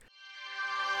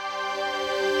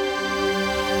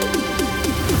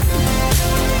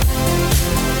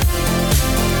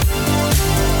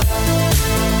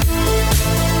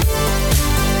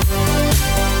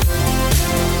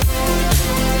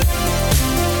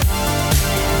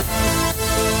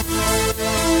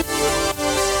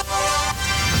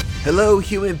Hello,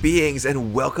 human beings,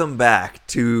 and welcome back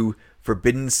to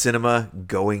Forbidden Cinema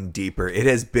Going Deeper. It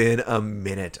has been a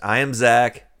minute. I am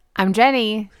Zack. I'm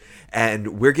Jenny.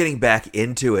 And we're getting back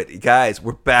into it. Guys,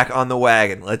 we're back on the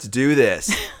wagon. Let's do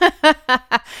this.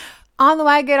 On the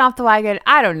wagon, off the wagon,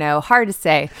 I don't know. Hard to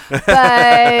say.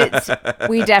 But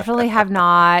we definitely have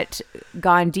not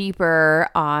gone deeper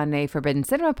on a Forbidden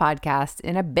Cinema podcast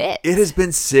in a bit. It has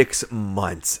been 6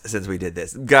 months since we did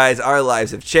this. Guys, our lives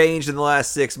have changed in the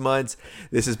last 6 months.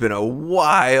 This has been a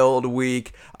wild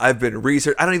week. I've been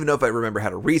researching. I don't even know if I remember how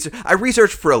to research. I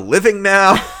research for a living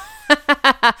now.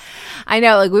 I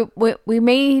know, like we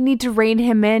may need to rein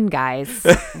him in, guys.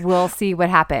 We'll see what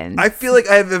happens. I feel like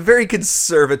I have a very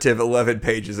conservative 11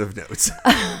 pages of notes.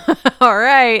 All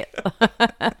right.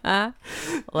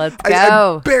 Let's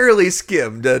go. I barely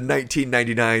skimmed a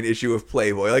 1999 issue of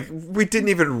Playboy. Like, we didn't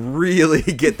even really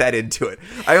get that into it.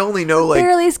 I only know, like,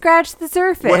 barely scratched the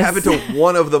surface. What happened to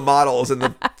one of the models in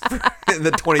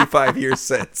the 25 years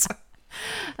since.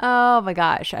 Oh my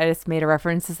gosh, I just made a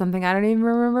reference to something I don't even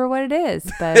remember what it is.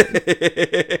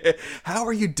 But how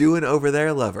are you doing over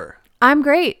there, lover? I'm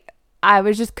great. I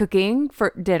was just cooking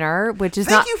for dinner, which is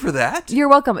Thank you for that. You're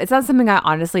welcome. It's not something I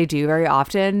honestly do very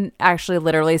often. Actually,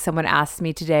 literally, someone asked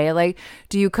me today, like,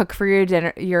 do you cook for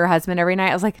your husband every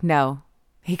night? I was like, no.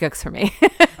 He cooks for me.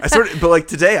 But like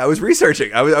today, I was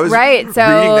researching. I was right,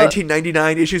 reading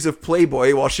 1999 issues of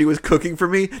Playboy while she was cooking for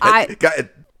me.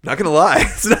 Not gonna lie,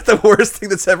 it's not the worst thing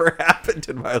that's ever happened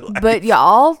in my life. But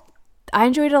y'all, I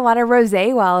enjoyed a lot of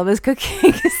rosé while I was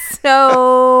cooking.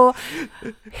 So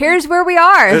here's where we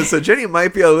are. And so Jenny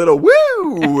might be a little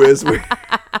woo as we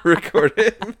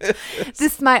recorded.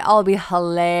 This might all be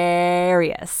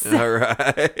hilarious. All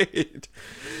right.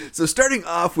 So starting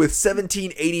off with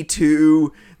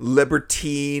 1782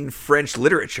 libertine French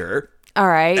literature. All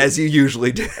right. As you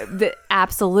usually do.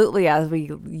 Absolutely, as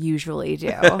we usually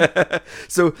do.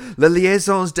 So, Les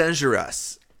Liaisons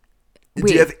Dangerous.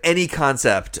 Do you have any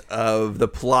concept of the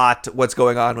plot, what's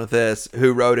going on with this,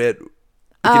 who wrote it,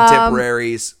 the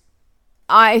contemporaries?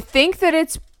 I think that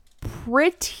it's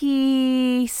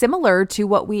pretty similar to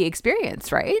what we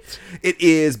experienced, right? It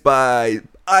is by...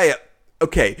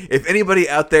 Okay, if anybody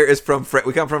out there is from France,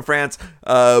 we come from France,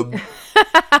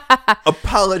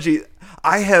 apology.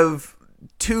 I have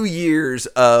 2 years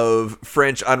of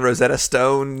French on Rosetta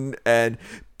Stone, and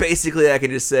basically I can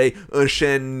just say un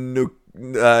chien ne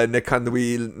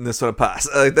conduit ne soit pas.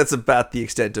 That's about the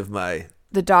extent of my...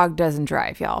 The dog doesn't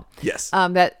drive, y'all. Yes.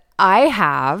 That I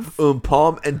have... Un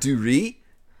pomme and du riz.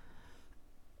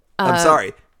 I'm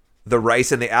sorry. The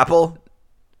rice and the apple.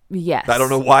 Yes. I don't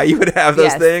know why you would have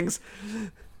those things.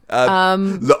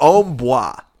 Le homme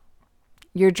boit.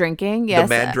 You're drinking, yes.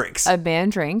 The man drinks. A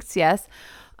man drinks, yes.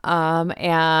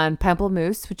 And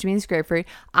pamplemousse, which means grapefruit.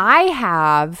 I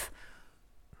have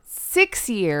 6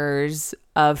 years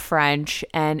of French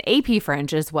and AP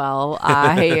French as well.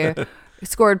 I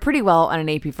scored pretty well on an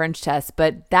AP French test,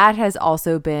 but that has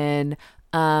also been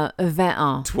 20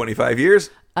 ans. 25 years?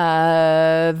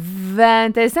 25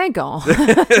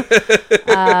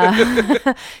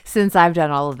 ans. Since I've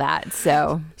done all of that,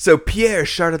 so Pierre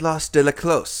Charles de la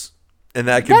Closse. And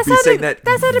I could be saying that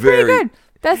sounded pretty good.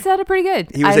 That sounded pretty good.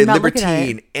 He was a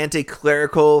libertine,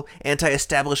 anti-clerical,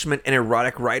 anti-establishment, and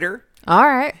erotic writer. All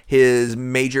right. His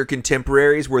major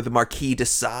contemporaries were the Marquis de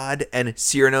Sade and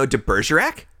Cyrano de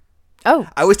Bergerac. Oh.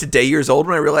 I was today years old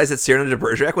when I realized that Cyrano de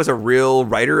Bergerac was a real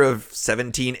writer of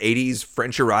 1780s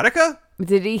French erotica.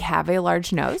 Did he have a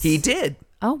large nose? He did.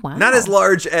 Oh, wow. Not as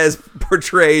large as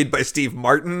portrayed by Steve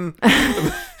Martin.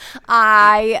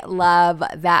 I love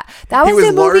that. That was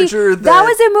a movie. That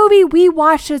was a movie we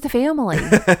watched as a family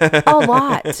a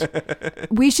lot.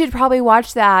 We should probably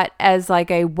watch that as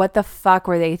like a what the fuck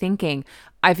were they thinking?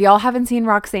 If y'all haven't seen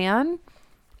Roxanne,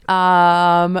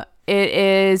 it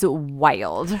is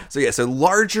wild. So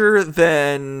larger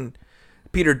than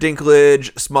Peter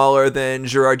Dinklage, smaller than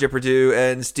Gerard Depardieu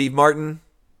and Steve Martin.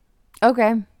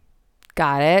 Okay.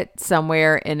 Got it.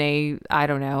 Somewhere in I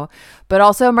don't know. But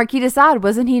also Marquis de Sade,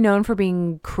 wasn't he known for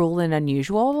being cruel and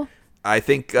unusual? I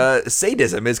think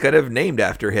sadism is kind of named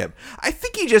after him. I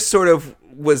think he just sort of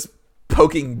was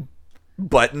poking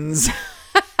buttons.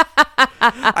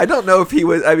 I don't know if he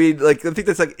was, I think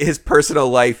that's like his personal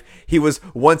life. He was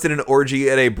once in an orgy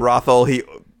at a brothel. He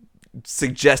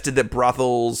suggested that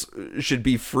brothels should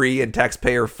be free and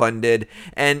taxpayer funded,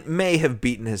 and may have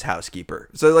beaten his housekeeper.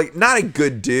 So like not a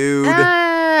good dude.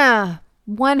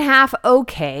 One half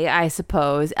okay, I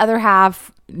suppose. Other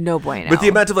half no bueno. But the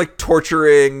amount of like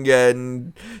torturing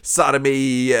and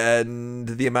sodomy and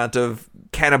the amount of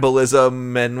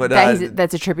cannibalism and whatnot.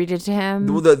 That's attributed to him?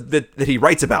 That he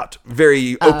writes about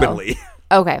very openly.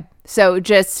 Okay. So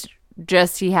just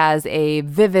he has a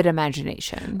vivid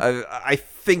imagination. I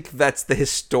think that's the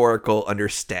historical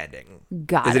understanding.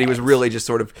 Got is that it. he was really just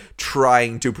sort of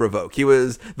trying to provoke. He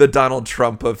was the Donald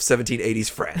Trump of 1780s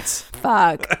France.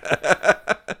 Fuck.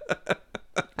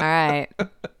 All right.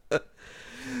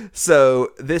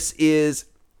 So this is,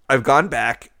 I've gone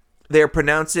back. They're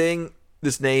pronouncing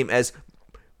this name as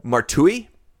Martui.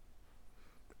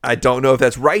 I don't know if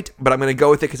that's right, but I'm going to go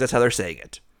with it because that's how they're saying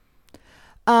it.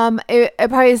 It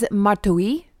probably is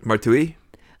Martui. Martui?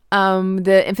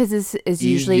 The emphasis is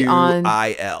usually on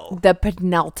E-U-I-L. the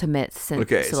penultimate syllable.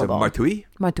 Okay, so Martui?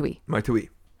 Martui. Martui.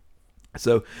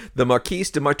 So the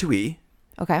Marquise de Martui.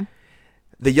 Okay.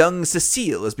 The young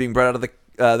Cecile is being brought out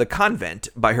of the convent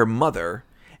by her mother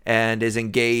and is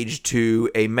engaged to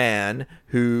a man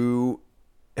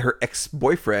her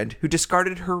ex-boyfriend, who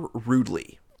discarded her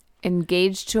rudely.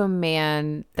 Engaged to a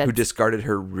man who discarded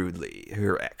her rudely,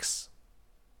 her ex.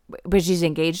 But she's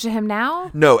engaged to him now?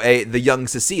 No, the young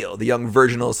Cecile, the young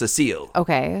virginal Cecile.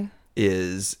 Okay.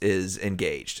 Is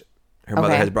engaged. Her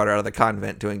mother has brought her out of the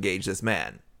convent to engage this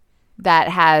man. That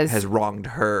has wronged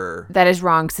her. That is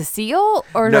wrong Cecile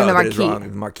or no, the that is Marquis? wrong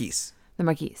the Marquise. The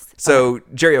Marquise. So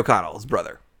Jerry O'Connell's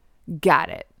brother. Got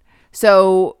it.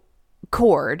 So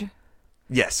Cord.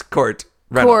 Yes, Court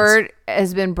Reynolds. Cord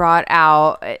has been brought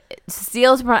out.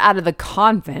 Cecile's brought out of the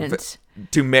convent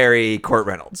to marry Court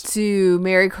Reynolds. Who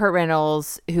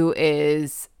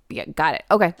is got it.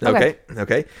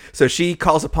 Okay. So she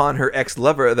calls upon her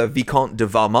ex-lover, the Vicomte de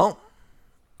Valmont.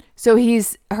 So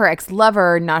he's her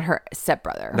ex-lover, not her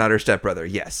stepbrother. Not her stepbrother,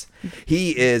 yes.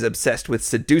 He is obsessed with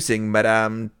seducing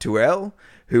Madame Tuelle,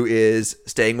 who is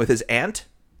staying with his aunt.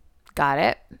 Got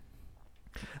it.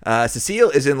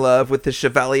 Cecile is in love with the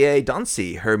Chevalier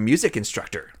Dancy, her music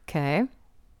instructor. Okay.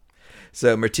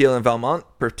 So Martille and Valmont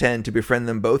pretend to befriend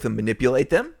them both and manipulate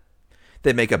them.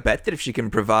 They make a bet that if he can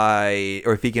provide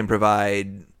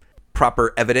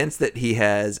proper evidence that he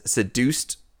has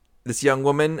seduced this young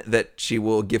woman, that she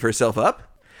will give herself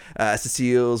up.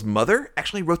 Cecile's mother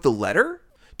actually wrote the letter.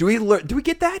 Do we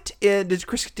get that? Did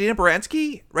Christina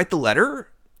Baranski write the letter?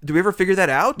 Do we ever figure that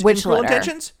out? Which letter?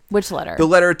 Intentions? Which letter? The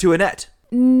letter to Annette.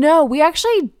 No, we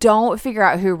actually don't figure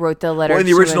out who wrote the letter. Well, in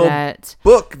the original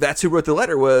book, that's who wrote the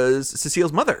letter, was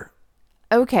Cecile's mother.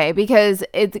 Okay, because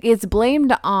it's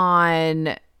blamed on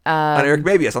Eric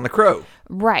Mabius, on the Crow.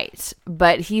 Right,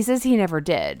 but he says he never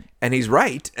did. And he's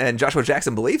right, and Joshua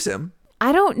Jackson believes him.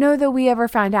 I don't know that we ever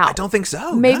found out. I don't think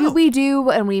so. Maybe we do,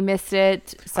 and we missed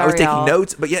it. Sorry, I was taking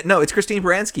notes, but no, it's Christine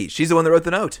Baranski. She's the one that wrote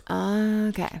the note.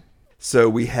 Okay. So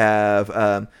we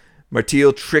have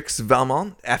Martille tricks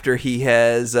Valmont after he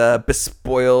has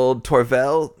bespoiled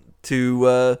Torvel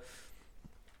to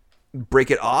break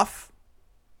it off.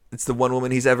 It's the one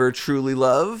woman he's ever truly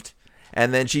loved.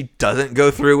 And then she doesn't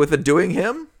go through with it doing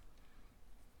him.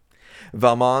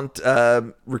 Valmont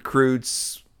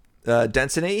recruits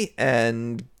Danceny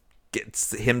and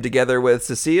gets him together with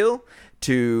Cecile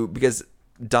because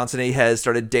Danceny has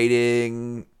started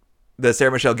dating the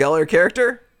Sarah Michelle Gellar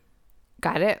character.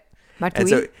 Got it.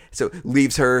 And so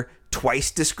leaves her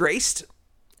twice disgraced.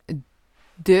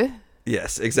 Duh.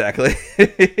 Yes, exactly.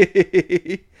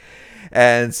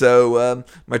 And so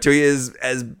Martui is,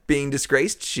 as being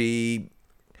disgraced, she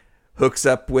hooks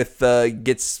up with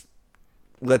lets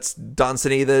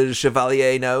Danceny the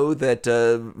Chevalier know that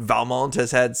Valmont has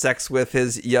had sex with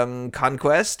his young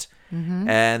conquest. Mm-hmm.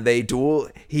 And they duel.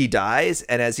 He dies,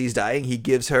 and as he's dying, he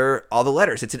gives her all the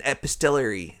letters. It's an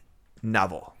epistolary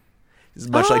novel. It's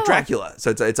much like Dracula. So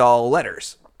it's all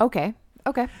letters. Okay.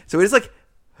 So it is like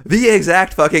the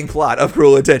exact fucking plot of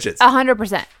Cruel Intentions.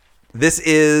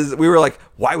 100%. We were like,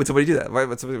 why would somebody do that? Why?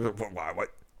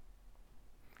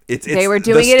 They were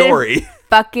doing the story. It in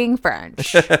fucking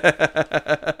French.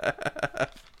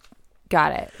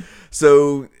 Got it.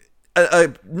 So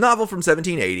a novel from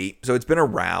 1780. So it's been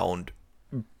around.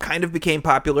 Kind of became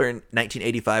popular in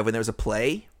 1985 when there was a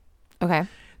play. Okay.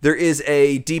 There is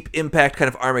a Deep Impact kind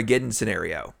of Armageddon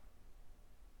scenario.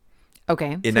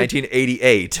 Okay. In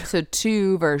 1988. So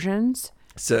 2 versions.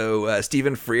 So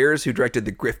Stephen Frears, who directed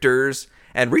The Grifters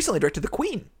and recently directed The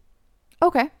Queen.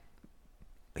 Okay.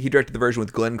 He directed the version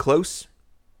with Glenn Close,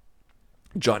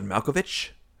 John Malkovich,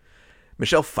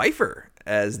 Michelle Pfeiffer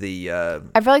as the...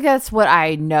 I feel like that's what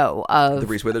I know of. The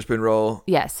Reese Witherspoon role.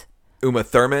 Yes. Uma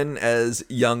Thurman as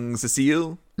young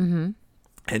Cecile. Mm-hmm.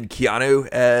 And Keanu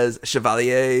as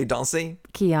Chevalier Dancy.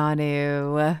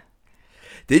 Keanu.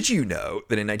 Did you know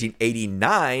that in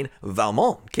 1989,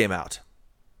 Valmont came out?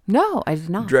 No, I did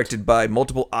not. Directed by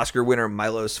multiple Oscar winner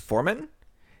Milos Forman.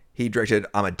 He directed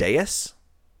Amadeus,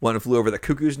 One Flew Over the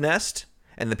Cuckoo's Nest,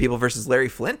 and The People vs. Larry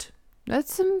Flint.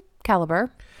 That's some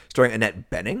caliber. Starring Annette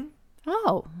Bening.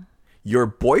 Oh. Your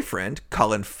Boyfriend,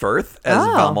 Colin Firth as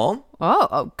Valmont.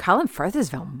 Oh, Colin Firth is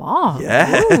Valmont.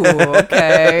 Yeah. Ooh,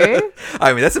 okay.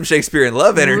 I mean, that's some Shakespeare in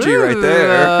Love energy right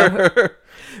there.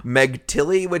 Meg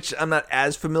Tilly, which I'm not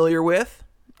as familiar with.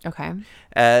 Okay.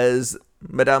 As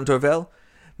Madame Tourvel.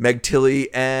 Meg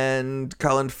Tilly and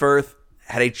Colin Firth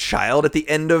had a child at the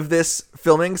end of this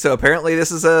filming, so apparently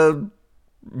this is a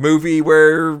movie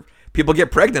where people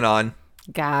get pregnant on.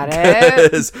 Got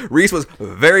it. Because Reese was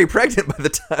very pregnant by the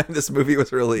time this movie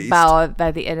was released.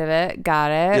 By the end of it. Got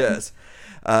it. Yes.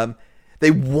 They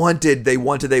wanted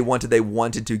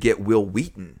to get Will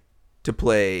Wheaton to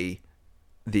play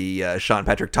the Sean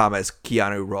Patrick Thomas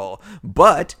Keanu role.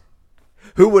 But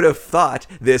who would have thought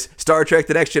this Star Trek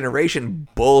The Next Generation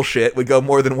bullshit would go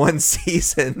more than one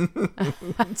season?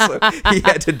 So he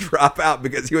had to drop out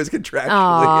because he was contractually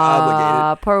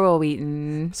obligated. Poor Will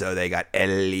Wheaton. So they got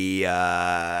Henry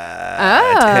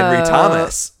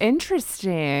Thomas.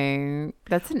 Interesting.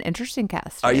 That's an interesting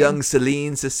cast. Our young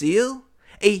Celine Cecile.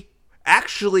 A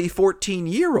actually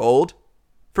 14-year-old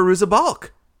Fairuza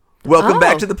Balk. Welcome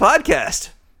back to the podcast.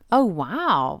 Oh,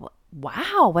 wow.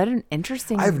 Wow, what an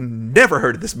interesting... I've never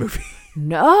heard of this movie.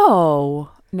 No,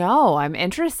 I'm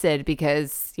interested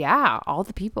because, yeah, all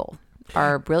the people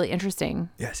are really interesting.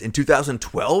 Yes, in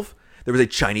 2012, there was a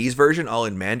Chinese version, all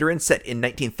in Mandarin, set in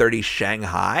 1930s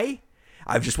Shanghai.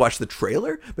 I've just watched the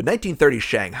trailer, but 1930s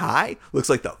Shanghai looks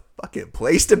like the fucking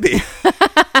place to be.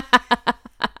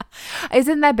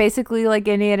 Isn't that basically like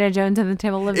Indiana Jones and the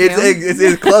Temple of Doom?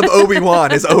 It's Club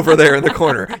Obi-Wan is over there in the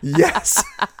corner. Yes.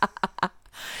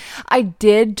 I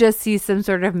did just see some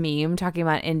sort of meme talking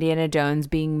about Indiana Jones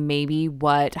being maybe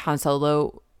what Han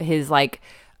Solo, his like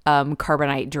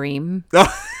carbonite dream.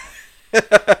 But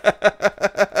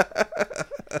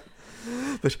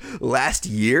last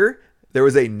year, there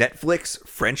was a Netflix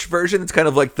French version. It's kind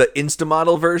of like the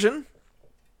Instamodel version.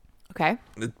 Okay.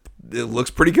 It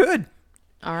looks pretty good.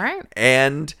 All right.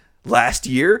 And last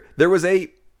year, there was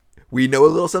we know a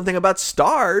little something about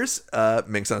Stars.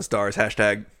 Minx on Stars,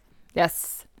 hashtag.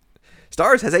 Yes.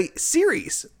 Stars has a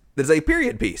series that is a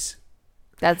period piece.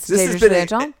 That's Dangerous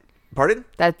Liaison? Pardon?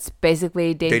 That's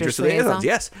basically Dangerous Liaison?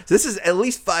 Yes. So this is at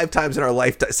least 6 times in our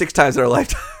lifetime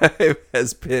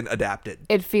has been adapted.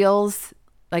 It feels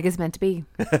like it's meant to be.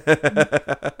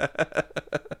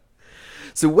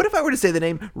 So what if I were to say the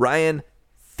name Ryan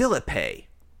Philippe?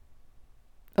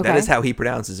 Okay. That is how he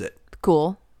pronounces it.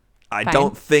 Cool. I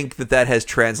don't think that has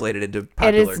translated into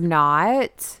popular. It is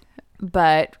not.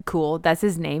 But cool. That's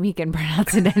his name. He can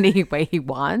pronounce it any way he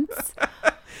wants.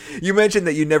 You mentioned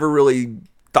that you never really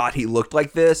thought he looked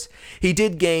like this. He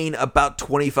did gain about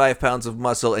 25 pounds of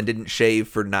muscle and didn't shave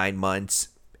for 9 months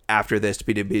after this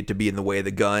to be in the way of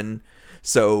the gun.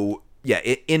 So, yeah,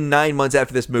 in 9 months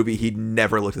after this movie, he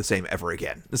never looked the same ever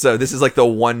again. So this is like the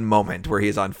one moment where he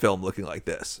is on film looking like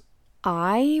this.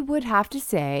 I would have to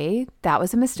say that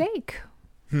was a mistake.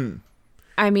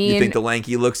 I mean, you think the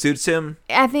lanky look suits him?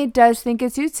 I think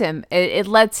it suits him. It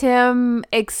lets him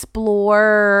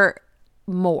explore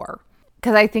more.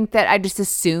 Because I think that I just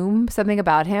assume something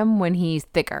about him when he's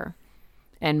thicker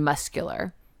and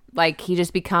muscular. Like, he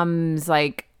just becomes,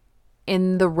 like,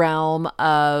 in the realm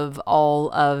of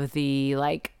all of the,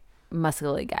 like,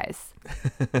 muscly guys.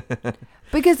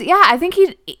 Because, yeah, I think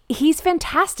he's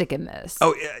fantastic in this.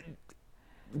 Oh, yeah.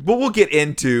 But we'll get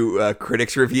into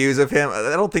critics' reviews of him. I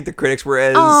don't think the critics were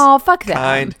as fuck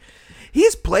kind. Them.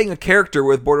 He's playing a character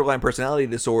with borderline personality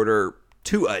disorder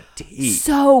to a T.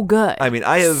 So good. I mean,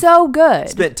 I have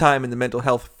spent time in the mental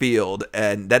health field,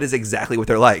 and that is exactly what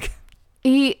they're like.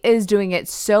 He is doing it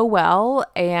so well,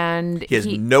 and he has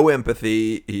no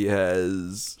empathy. He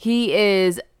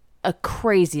is a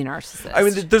crazy narcissist. I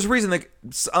mean, there's a reason, like,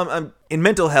 in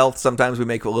mental health, sometimes we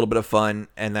make a little bit of fun,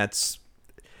 and that's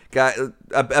got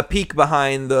a peek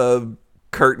behind the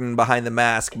curtain, behind the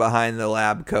mask, behind the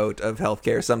lab coat of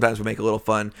healthcare. Sometimes we make a little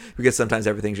fun because sometimes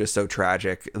everything's just so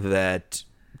tragic that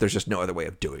there's just no other way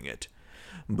of doing it.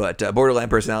 But borderline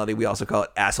personality, we also call it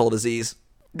asshole disease.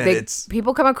 And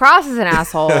people come across as an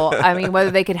asshole. I mean,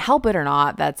 whether they can help it or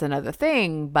not, that's another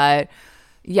thing. But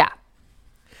yeah.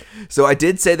 So I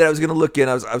did say that I was going to look in.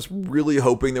 I was really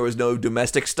hoping there was no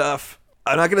domestic stuff.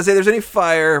 I'm not going to say there's any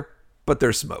fire, but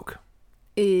there's smoke.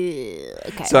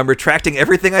 Okay. So I'm retracting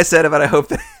everything I said about I hope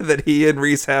that he and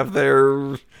Reese have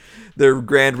their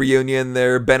grand reunion,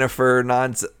 their Benifer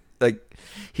nonsense. Like,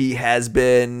 he has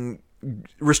been...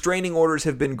 Restraining orders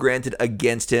have been granted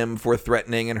against him for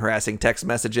threatening and harassing text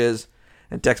messages.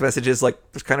 And text messages, like,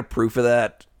 there's kind of proof of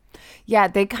that. Yeah,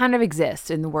 they kind of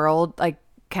exist in the world. Like,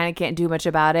 kind of can't do much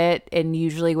about it. And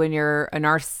usually when you're a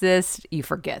narcissist, you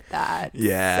forget that.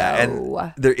 Yeah, So,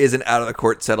 and there is an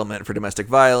out-of-the-court settlement for domestic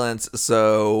violence,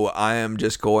 so I am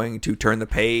just going to turn the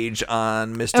page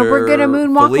on Mr. and we're going to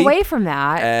moonwalk Philippe, away from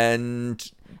that.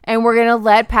 And we're going to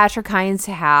let Patrick Hines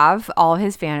have all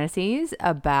his fantasies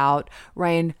about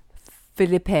Ryan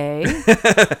Philippe.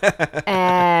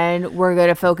 And we're going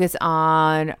to focus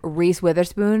on Reese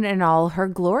Witherspoon and all her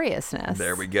gloriousness.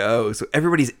 there we go. So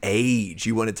everybody's age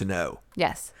you wanted to know.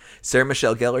 Yes. Sarah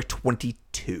Michelle Gellar,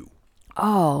 22.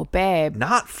 Oh, babe.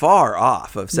 Not far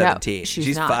off of 17. No,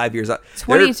 she's not. 5 years off.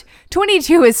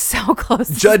 22 is so close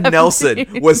to Judd 17. Nelson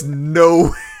was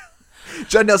no...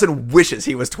 Judd Nelson wishes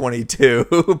he was 22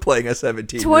 playing a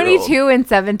 17-year-old. 22 and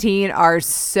 17 are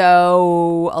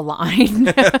so aligned.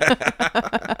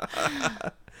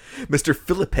 Mr.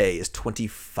 Philippe is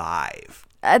 25.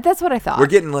 That's what I thought. We're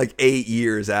getting like 8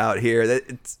 years out here.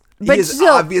 He is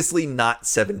still, obviously not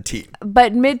 17.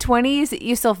 But mid-20s,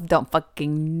 you still don't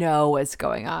fucking know what's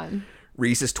going on.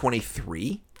 Reese is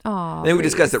 23. Oh, Then we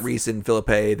discussed that Reese and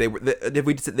Philippe, they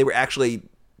were actually...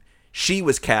 She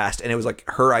was cast, and it was like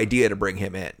her idea to bring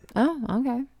him in. Oh,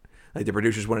 okay. Like the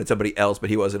producers wanted somebody else, but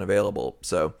he wasn't available.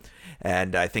 So,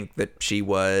 and I think that she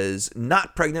was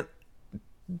not pregnant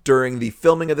during the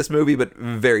filming of this movie, but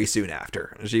very soon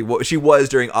after. She was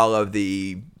during all of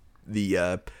the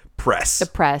press. The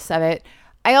press of it.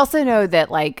 I also know that,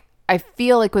 like, I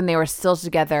feel like when they were still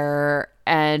together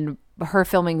and her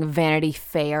filming Vanity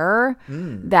Fair,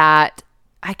 that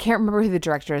I can't remember who the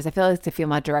director is. I feel like it's a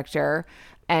female director.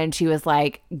 And she was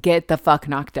like, get the fuck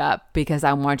knocked up because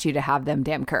I want you to have them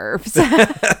damn curves.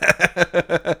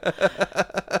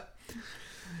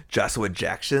 Joshua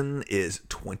Jackson is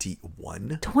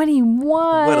 21.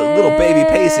 21. What a little baby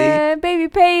Pacey. Baby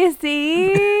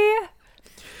Pacey.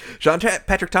 Sean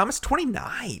Patrick Thomas,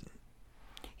 29.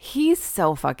 He's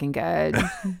so fucking good.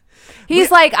 He's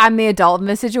like, I'm the adult in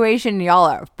this situation. And y'all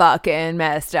are fucking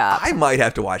messed up. I might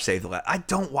have to watch Save the Last. I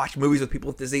don't watch movies with people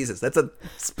with diseases. That's a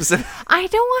specific... I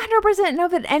don't 100% know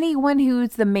that anyone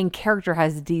who's the main character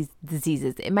has these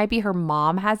diseases. It might be her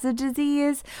mom has a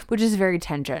disease, which is very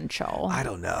tangential. I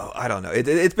don't know.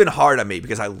 It's been hard on me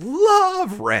because I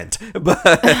love Rent, but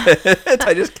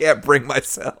I just can't bring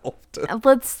myself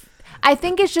to... I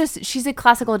think it's just she's a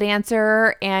classical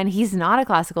dancer and he's not a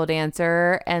classical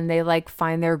dancer, and they like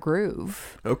find their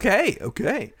groove. Okay.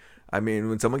 I mean,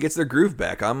 when someone gets their groove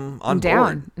back, I'm on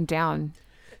board. I'm down.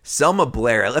 Selma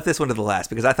Blair. I left this one to the last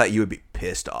because I thought you would be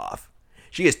pissed off.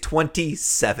 She is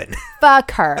 27. Fuck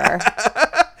her.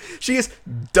 She is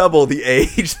double the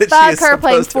age that Fuck she is her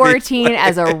playing supposed to be 14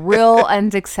 as a real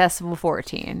unsuccessful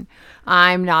 14.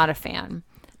 I'm not a fan.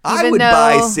 I would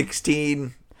buy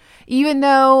 16. Even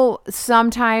though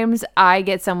sometimes I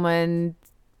get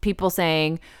people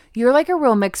saying, you're like a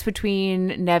real mix between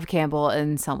Neve Campbell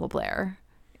and Selma Blair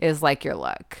is like your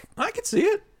look. I can see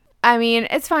it. I mean,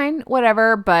 it's fine,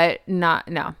 whatever, but no.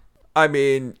 I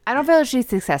mean, I don't feel like she's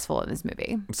successful in this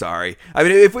movie. I'm sorry. I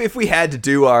mean, if we had to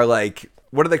do our, like,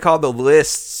 what do they call the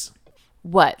lists?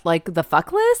 What, like the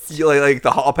fuck list? Like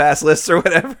the hall pass lists or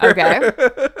whatever. Okay.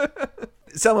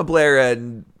 Selma Blair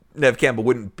and Neve Campbell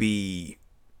wouldn't be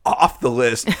off the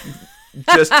list.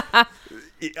 Just,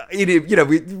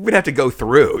 we'd have to go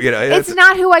through, It's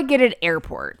not who I get at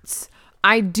airports.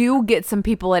 I do get some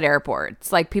people at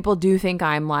airports. Like, people do think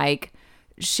I'm like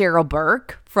Cheryl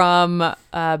Burke from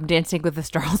Dancing with the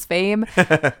Stars fame.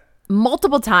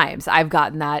 Multiple times I've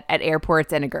gotten that at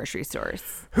airports and at grocery stores.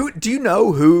 Do you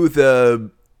know who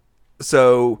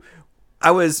so I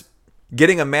was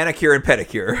getting a manicure and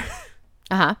pedicure.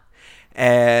 Uh-huh.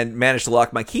 And managed to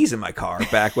lock my keys in my car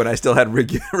back when I still had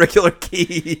regular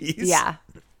keys. Yeah.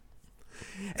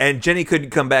 And Jenny couldn't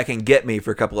come back and get me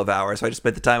for a couple of hours. So I just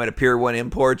spent the time at a Pier 1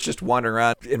 Imports just wandering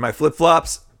around in my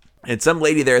flip-flops. And some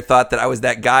lady there thought that I was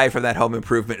that guy from that Home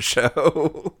Improvement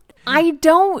show. I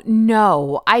don't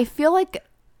know. I feel like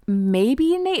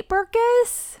maybe Nate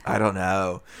Berkus. I don't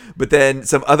know. But then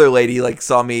some other lady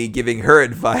saw me giving her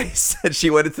advice, and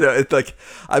she wanted to know, it's like,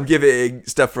 I'm giving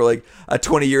stuff for like a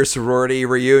 20-year sorority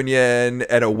reunion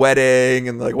and a wedding,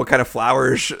 and like what kind of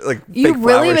flowers, you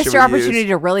really missed your opportunity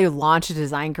to really launch a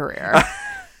design career.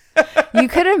 You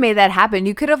could have made that happen.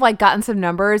 You could have gotten some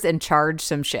numbers and charged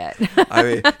some shit. I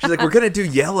mean, she's like, we're going to do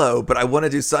yellow, but I want to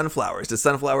do sunflowers. Does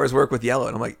sunflowers work with yellow?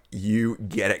 And I'm like, you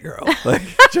get it, girl.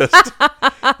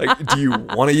 Do you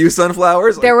want to use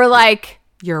sunflowers? They were like,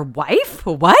 your wife?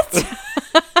 What?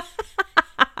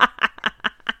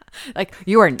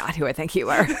 You are not who I think you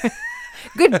are.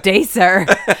 Good day, sir.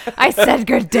 I said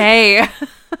good day.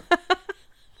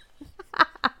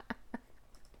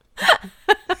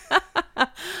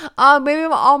 Maybe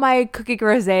all my cookie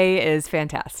rosé is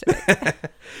fantastic.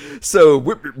 So,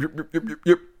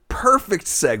 perfect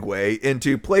segue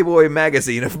into Playboy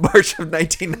magazine of March of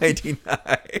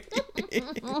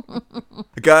 1999.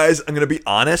 Guys, I'm going to be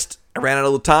honest. I ran out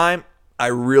of time. I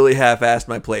really half-assed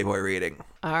my Playboy reading.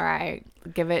 All right.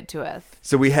 Give it to us.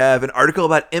 So we have an article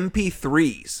about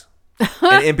MP3s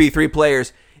and MP3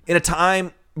 players in a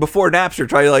time before Napster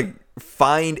trying to like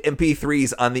find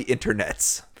MP3s on the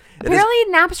internets. Apparently,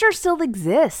 Napster still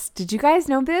exists. Did you guys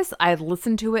know this? I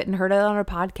listened to it and heard it on a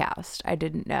podcast. I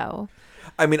didn't know.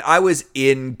 I mean, I was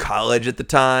in college at the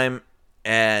time,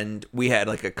 and we had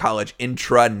like a college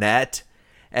intranet.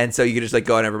 And so you could just like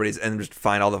go on everybody's and just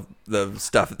find all the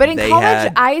stuff but in they college,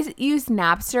 had. I used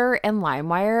Napster and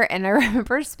LimeWire, and I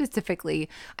remember specifically,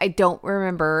 I don't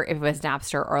remember if it was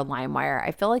Napster or LimeWire.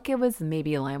 I feel like it was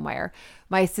maybe LimeWire.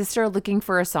 My sister looking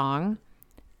for a song,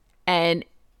 and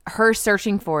her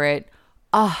searching for it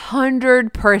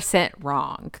 100%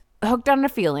 wrong. Hooked on a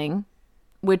Feeling,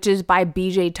 which is by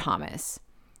BJ Thomas,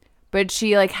 but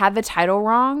she like had the title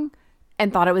wrong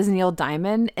and thought it was Neil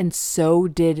Diamond, and so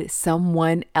did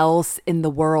someone else in the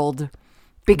world,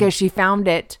 because she found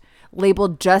it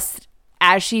labeled just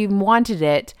as she wanted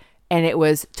it, and it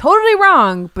was totally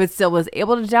wrong, but still was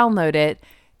able to download it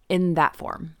in that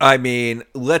form. I mean,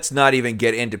 let's not even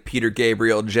get into Peter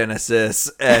Gabriel Genesis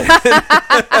and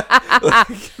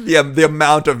the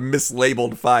amount of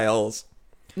mislabeled files.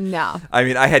 No. I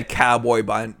mean, I had Cowboy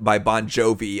by Bon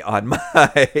Jovi on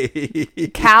my...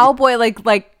 Cowboy,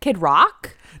 like Kid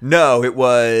Rock? No, it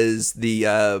was the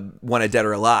Wanted Dead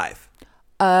or Alive.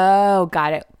 Oh,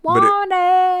 got it.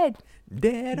 Wanted.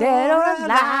 Dead or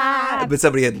Alive. But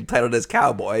somebody had titled it as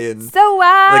Cowboy. And so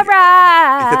I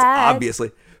ride. That's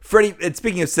obviously... Freddie, and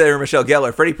speaking of Sarah Michelle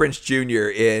Gellar, Freddie Prinze Jr.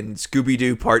 in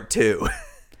Scooby-Doo Part 2.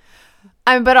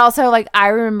 But also, like, I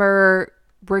remember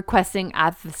requesting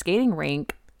at the skating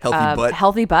rink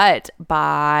Healthy Butt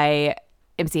by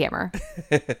MC Hammer.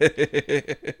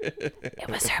 It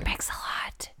was her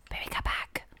Mix-a-Lot. Baby, come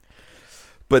back.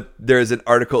 But there's an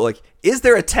article like, is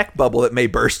there a tech bubble that may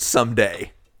burst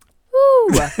someday?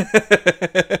 Woo!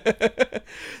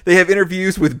 They have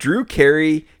interviews with Drew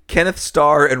Carey, Kenneth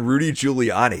Starr, and Rudy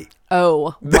Giuliani.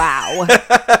 Oh, wow.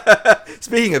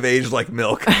 Speaking of age like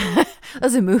milk.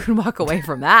 Let's move and walk away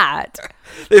from that.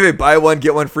 They have a buy one,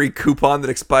 get one free coupon that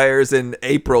expires in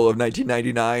April of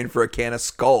 1999 for a can of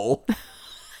Skull.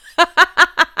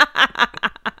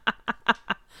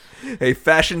 A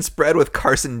fashion spread with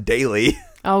Carson Daly.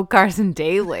 Oh, Carson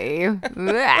Daly.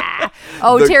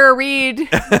 Oh, Tara Reid.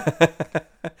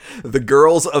 The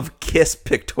Girls of Kiss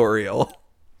pictorial.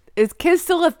 Is Kiss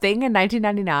still a thing in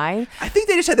 1999? I think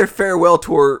they just had their farewell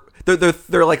tour.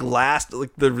 They're like last,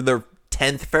 like their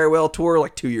 10th farewell tour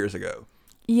like 2 years ago.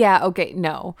 Yeah, okay,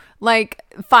 no. Like,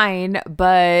 fine,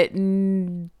 but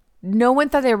no one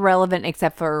thought they were relevant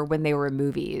except for when they were in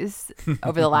movies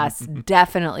over the last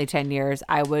definitely 10 years.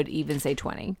 I would even say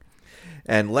 20.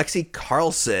 And Lexi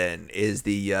Carlson is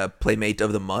the Playmate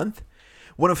of the Month.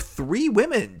 One of 3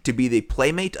 women to be the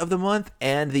Playmate of the Month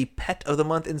and the Pet of the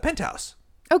Month in Penthouse.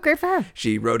 Oh, great for her.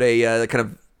 She wrote a kind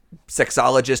of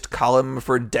sexologist column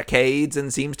for decades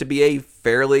and seems to be a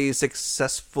fairly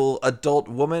successful adult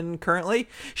woman currently.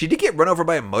 She did get run over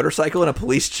by a motorcycle in a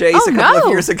police chase a couple of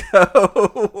years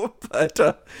ago,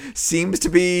 but seems to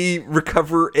be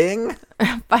recovering.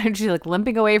 Fine, she's like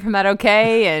limping away from that,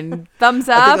 okay, and thumbs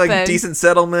up. I think decent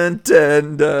settlement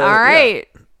and... all right,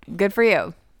 yeah. Good for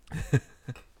you.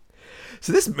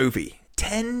 So this movie,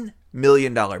 $10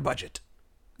 million budget.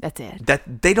 That's it.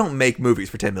 That they don't make movies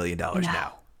for $10 million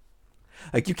now.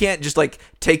 Like, you can't just, like,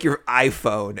 take your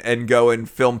iPhone and go and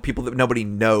film people that nobody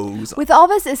knows. With all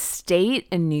this estate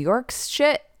and New York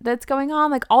shit that's going on,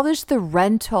 like, all this, the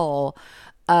rental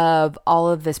of all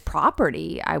of this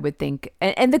property, I would think.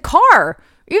 And the car.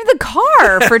 Even the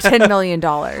car for $10 million.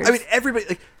 I mean, everybody,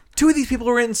 like, 2 of these people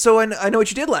were in So I Know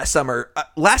What You Did Last Summer.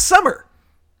 Last summer.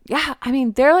 Yeah, I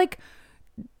mean, they're, like...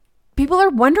 People are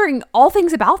wondering all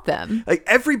things about them. Like,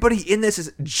 everybody in this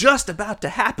is just about to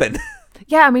happen.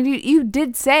 Yeah, I mean, you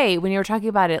did say when you were talking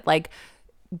about it, like,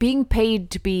 being paid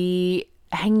to be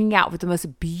hanging out with the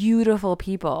most beautiful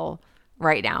people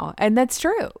right now. And that's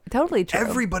true. Totally true.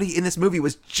 Everybody in this movie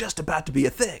was just about to be a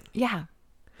thing. Yeah.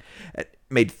 It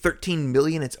made $13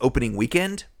 million its opening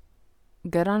weekend.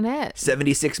 Good on it.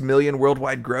 $76 million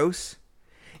worldwide gross.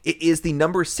 It is the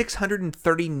number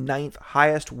 639th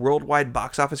highest worldwide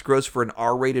box office gross for an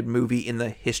R-rated movie in the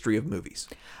history of movies.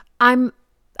 I'm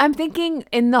thinking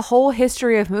in the whole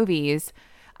history of movies,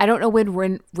 I don't know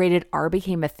when rated R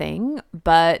became a thing,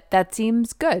 but that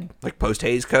seems good. Like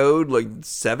post-Hays Code, like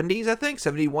 70s, I think?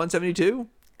 71, 72?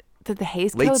 Did the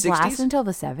Hays Late Code 60s? last until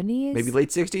the 70s? Maybe late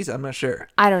 60s? I'm not sure.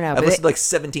 I don't know. I've listened to like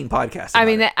 17 podcasts about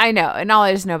it. I know. And all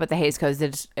I just know about the Hays Code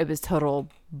is it was total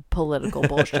political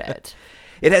bullshit.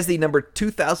 It has the number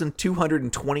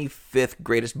 2,225th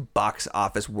greatest box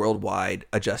office worldwide,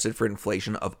 adjusted for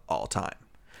inflation, of all time.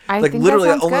 I like think literally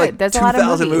that sounds only good. like There's a lot of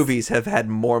 2,000 movies. movies have had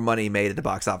more money made at the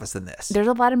box office than this. There's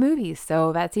a lot of movies,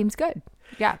 so that seems good.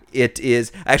 Yeah. It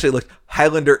is, I actually looked,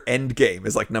 Highlander Endgame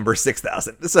is like number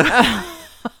 6,000. So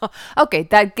Okay,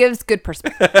 that gives good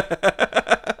perspective.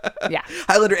 Yeah.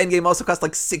 Highlander Endgame also cost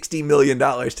like $60 million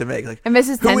to make. Like, And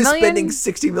Mrs. who 10 is million? spending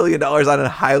 $60 million on a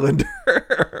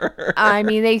Highlander? I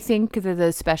mean, they think that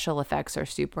the special effects are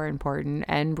super important.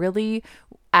 And really,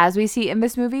 as we see in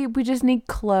this movie, we just need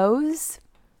clothes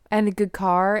and a good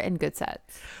car and good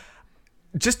sets.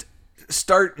 Just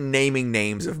start naming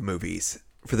names of movies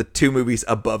for the two movies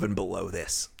above and below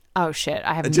this. Oh, shit.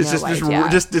 I have Just no idea.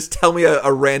 just tell me a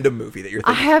random movie that you're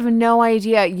I thinking. have no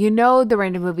idea. You know the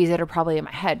random movies that are probably in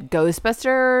my head.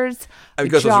 Ghostbusters. I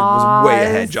mean, Ghostbusters was way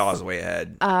ahead. Jaws was way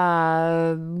ahead.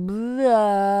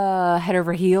 Head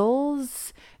Over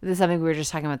Heels. This is something we were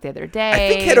just talking about the other day.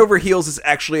 I think Head Over Heels is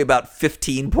actually about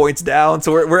 15 points down,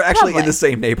 so we're actually in the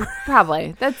same neighborhood.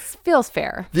 Probably. That feels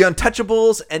fair. The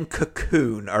Untouchables and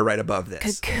Cocoon are right above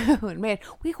this. Cocoon. Man,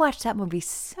 we watched that movie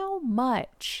so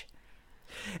much.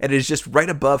 And it is just right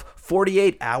above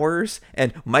 48 Hours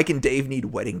and Mike and Dave Need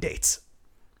Wedding Dates.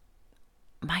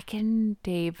 Mike and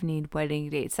Dave Need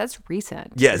Wedding Dates. That's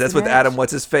recent. Yeah, that's with isn't it? Adam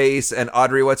What's-His-Face and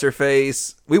Audrey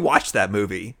What's-Her-Face. We watched that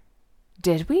movie.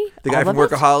 Did we? The guy All from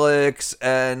of it? Workaholics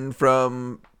and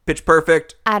from Pitch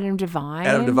Perfect. Adam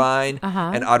Devine.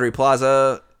 And Audrey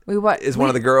Plaza is one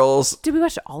of the girls. Did we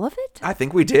watch all of it? I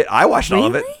think we did. I watched all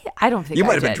of it. Really? I don't think You I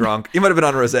might have been did. drunk. You might have been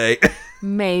on rosé.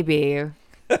 Maybe.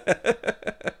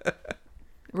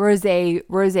 Rose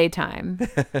time.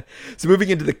 So moving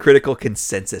into the critical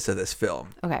consensus of this film.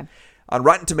 Okay. On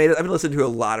Rotten Tomatoes, I've been listening to a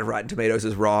lot of Rotten Tomatoes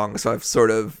is wrong, so I've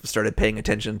sort of started paying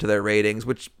attention to their ratings,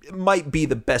 which might be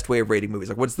the best way of rating movies.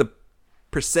 Like, what's the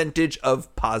percentage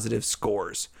of positive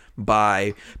scores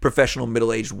by professional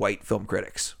middle-aged white film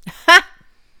critics?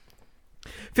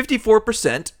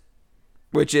 54%,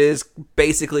 which is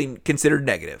basically considered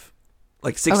negative.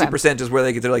 Like 60% is where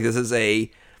they consider like this is a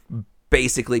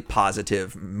basically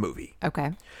positive movie.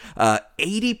 Okay.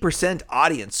 80%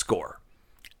 audience score.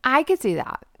 I could see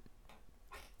that.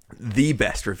 The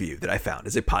best review that I found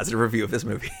is a positive review of this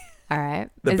movie. All right.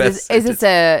 Is this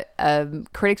a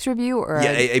critic's review or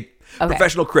a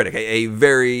professional critic, a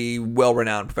very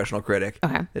well-renowned professional critic.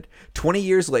 Okay. That 20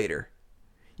 years later,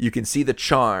 you can see the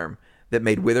charm that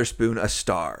made Witherspoon a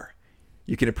star.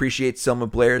 You can appreciate Selma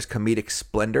Blair's comedic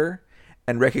splendor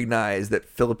and recognize that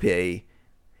Philippe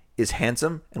is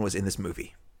handsome and was in this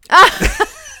movie.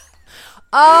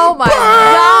 Oh my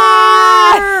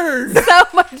God! So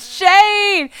much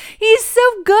shade. He's so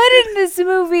good in this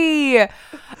movie, and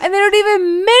they don't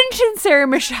even mention Sarah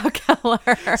Michelle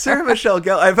Gellar. Sarah Michelle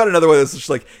Gellar. I found another one that's just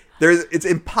like it's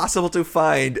impossible to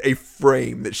find a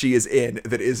frame that she is in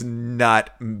that is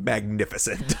not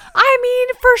magnificent. I mean,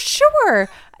 for sure.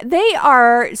 They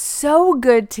are so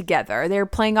good together. They're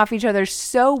playing off each other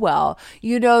so well.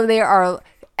 You know, they are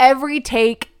every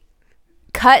take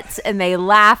cuts and they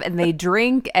laugh and they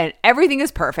drink and everything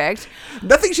is perfect.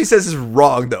 Nothing she says is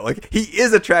wrong though. Like, he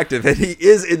is attractive and he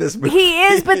is in this movie. He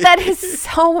is, but that is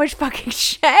so much fucking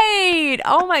shade.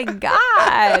 Oh my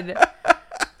God.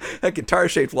 That guitar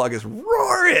shaped vlog is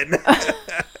roaring.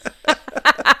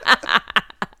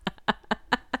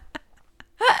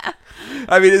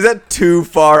 I mean, is that too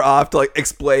far off to like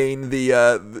explain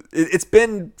the it's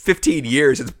been 15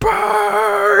 years since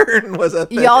Burn was a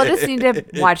thing. Y'all just need to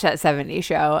watch that 70s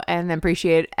show and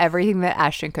appreciate everything that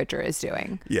Ashton Kutcher is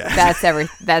doing. Yeah.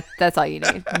 That's all you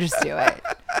need. Just do it.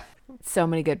 So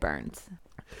many good burns.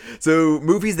 So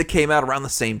movies that came out around the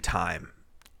same time.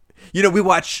 You know, we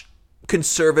watch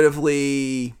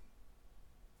conservatively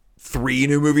 3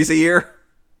 new movies a year.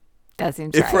 That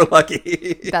seems if right. we're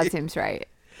lucky. That seems right.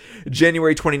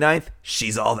 January 29th,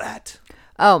 She's All That.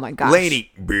 Oh my gosh.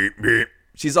 Lainey, beep, beep.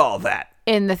 She's All That.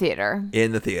 In the theater.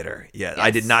 In the theater. Yeah, Yes.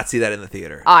 I did not see that in the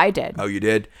theater. I did. Oh, you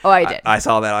did? Oh, I did. I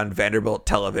saw that on Vanderbilt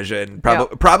television.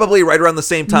 Probably right around the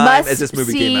same time as this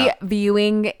movie came out.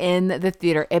 Viewing in the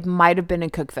theater. It might have been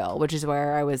in Cookeville, which is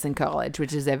where I was in college,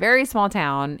 which is a very small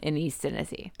town in East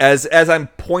Tennessee. As I'm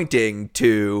pointing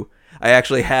to, I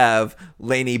actually have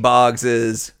Lainey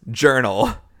Boggs's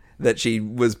journal that she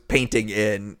was painting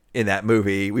in that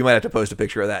movie. We might have to post a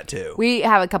picture of that too. We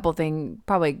have a couple things,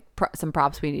 some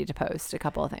props we need to post. A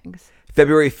couple of things.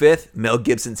 February 5th, Mel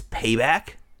Gibson's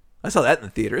Payback. I saw that in the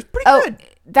theater. It's pretty Oh, good.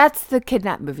 that's the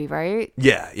kidnap movie, right?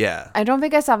 Yeah. I don't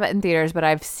think I saw it in theaters, but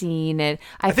I've seen it.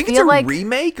 I think feel it's a like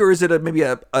remake, or is it maybe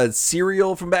a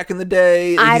serial from back in the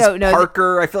day? I He's don't know.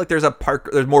 Parker. I feel like there's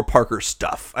more Parker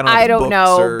stuff. I don't know. I don't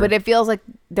know, or... but it feels like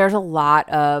there's a lot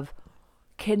of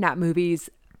kidnap movies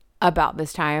about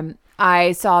this time.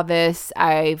 I saw this.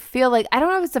 I feel like, I don't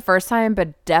know if it's the first time,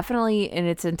 but definitely in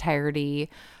its entirety.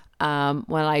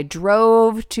 When I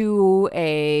drove to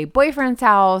a boyfriend's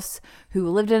house who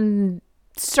lived in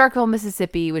Starkville,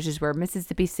 Mississippi, which is where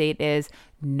Mississippi State is,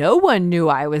 no one knew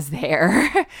I was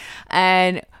there.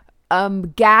 And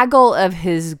gaggle of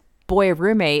his boy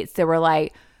roommates, they were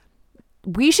like,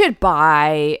 we should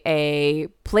buy a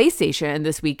PlayStation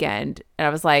this weekend. And I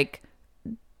was like,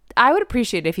 I would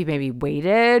appreciate it if you maybe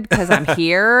waited because I'm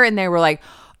here. And they were like,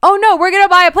 oh no, we're going to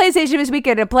buy a PlayStation this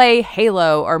weekend to play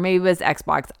Halo, or maybe it was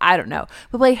Xbox. I don't know.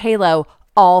 We play Halo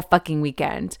all fucking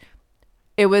weekend.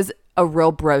 It was a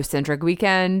real bro-centric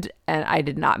weekend, and I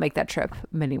did not make that trip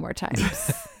many more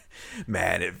times.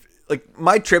 Man,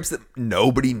 my trips that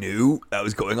nobody knew that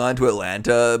was going on to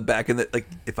Atlanta back in the,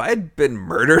 if I had been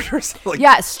murdered or something.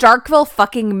 Yeah, Starkville,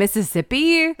 fucking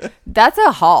Mississippi. That's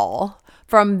a haul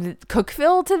from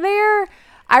Cookeville to there.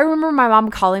 I remember my mom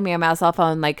calling me on my cell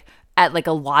phone, at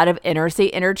a lot of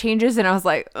interstate interchanges, and I was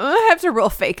like, I have to real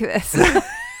fake this.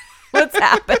 What's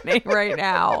happening right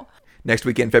now? Next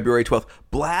weekend, February 12th,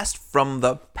 Blast from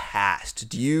the Past.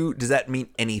 Does that mean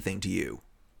anything to you?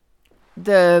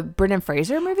 The Brendan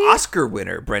Fraser movie? Oscar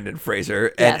winner Brendan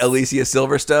Fraser Yes. and Alicia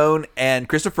Silverstone and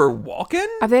Christopher Walken.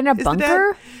 Are they in a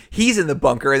bunker? He's in the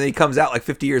bunker, and then he comes out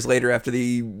 50 years later after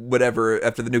the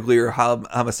nuclear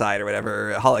homicide or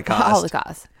whatever,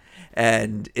 Holocaust.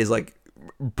 And is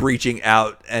breaching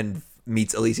out and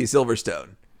meets Alicia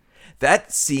Silverstone.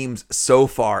 That seems so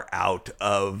far out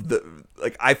of the,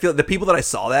 I feel the people that I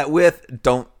saw that with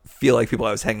don't feel like people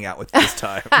I was hanging out with this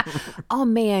time. Oh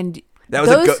man.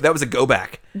 That was a go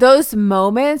back. Those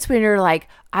moments when you're like,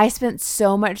 I spent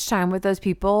so much time with those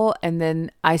people, and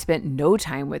then I spent no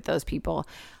time with those people.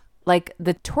 Like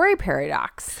the Tory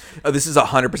paradox. Oh, this is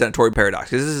 100% Tory paradox.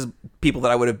 Because this is people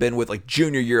that I would have been with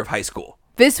junior year of high school.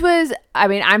 This was,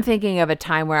 I'm thinking of a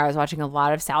time where I was watching a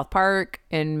lot of South Park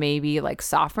in maybe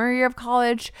sophomore year of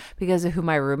college because of who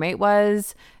my roommate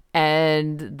was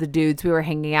and the dudes we were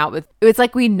hanging out with. It's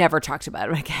like we never talked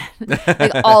about it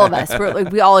again. All of us were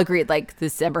we all agreed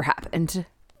this never happened.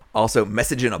 Also,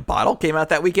 Message in a Bottle came out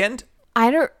that weekend.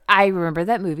 I remember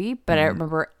that movie, but I don't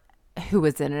remember who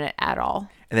was in it at all.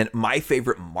 And then My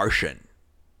Favorite Martian,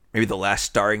 maybe the last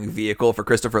starring vehicle for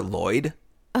Christopher Lloyd.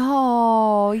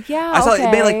 Oh, yeah. I saw okay.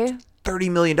 it made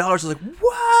 $30 million. I was like,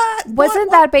 what?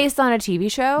 Wasn't that based on a TV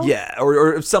show? Yeah,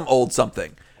 or some old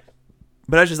something.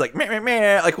 But I was just like, meh, meh,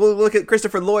 meh. We'll look at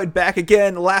Christopher Lloyd back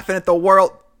again, laughing at the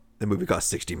world. The movie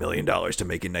cost $60 million to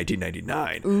make in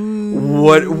 1999.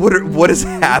 Ooh. What is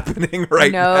happening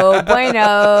right now? No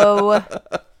bueno.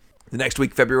 The next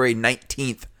week, February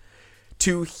 19th,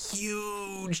 two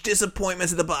huge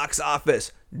disappointments at the box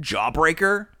office.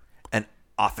 Jawbreaker and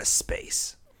Office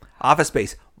Space. Office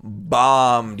Space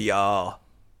bombed, y'all.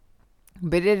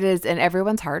 But it is in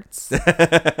everyone's hearts.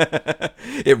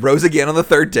 It rose again on the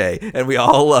third day, and we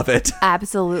all love it.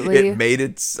 Absolutely. It made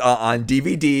it on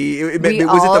DVD.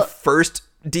 Was it the first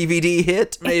DVD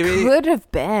hit, maybe? It could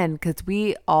have been, because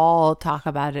we all talk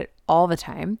about it all the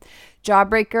time.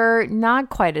 Jawbreaker, not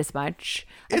quite as much.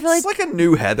 I feel like a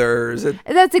new Heathers.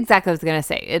 That's exactly what I was going to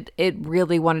say. It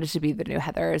really wanted to be the new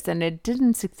Heathers, and it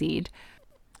didn't succeed.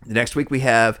 The next week, we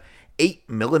have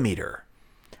 8mm.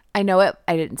 I know it.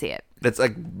 I didn't see it. That's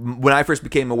when I first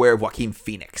became aware of Joaquin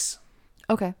Phoenix.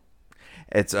 Okay.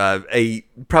 It's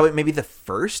probably maybe the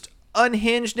first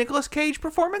unhinged Nicolas Cage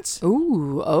performance.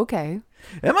 Ooh, okay.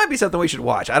 It might be something we should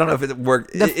watch. I don't know if it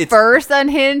worked. The first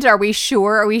unhinged, are we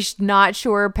sure? Are we not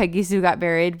sure Peggy Sue Got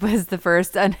Married was the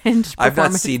first unhinged performance? I've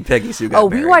not seen Peggy Sue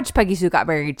Got Married. We watched Peggy Sue Got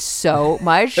Married so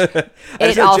much. I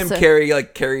just know Jim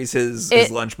Carrey carries his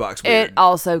lunchbox weird. It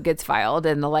also gets filed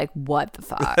in the what the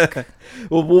fuck?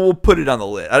 Well, we'll put it on the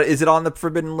list. Is it on the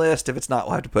forbidden list? If it's not,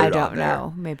 we'll have to put it on there. I don't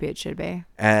know. Maybe it should be.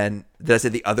 And did I say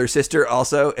The Other Sister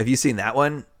also? Have you seen that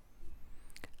one?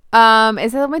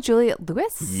 Is that with Juliette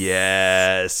Lewis?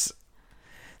 Yes.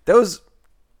 Those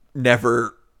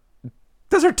are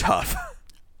tough.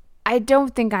 I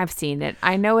don't think I've seen it.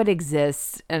 I know it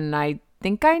exists, and I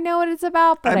think I know what it's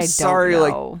about, but I don't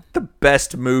know. The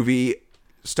best movie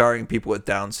starring people with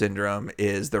Down syndrome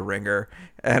is The Ringer,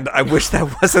 and I wish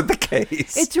that wasn't the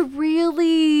case. It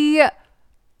really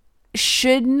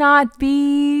should not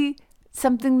be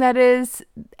something that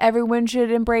everyone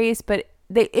should embrace, but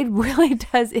it really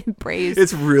does embrace.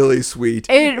 It's really sweet.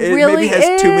 It really maybe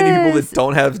has too many people is. that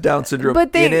don't have Down syndrome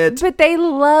But in it. But they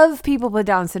love people with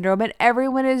Down syndrome, and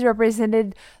everyone is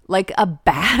represented like a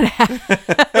badass.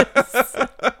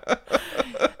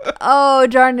 Oh,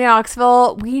 Johnny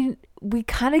Knoxville, we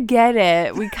kind of get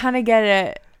it. We kind of get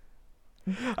it.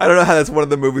 I don't know how that's one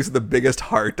of the movies with the biggest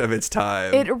heart of its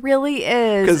time. It really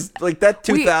is. Because like that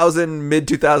 2000, mid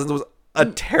 2000s was a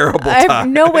terrible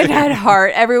time. No one had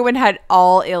heart. Everyone had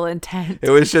all ill intent.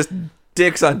 It was just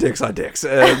dicks on dicks on dicks.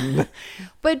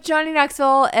 But Johnny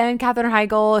Knoxville and Katherine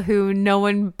Heigl, who no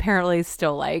one apparently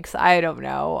still likes. I don't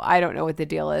know. I don't know what the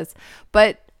deal is.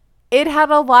 But it had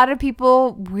a lot of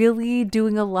people really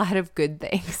doing a lot of good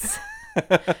things.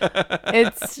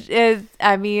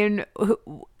 I mean,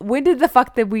 when did the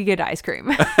fuck did we get ice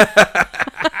cream?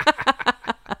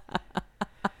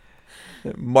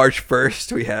 March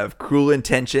 1st, we have Cruel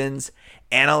Intentions,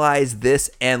 Analyze This,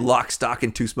 and Lock, Stock,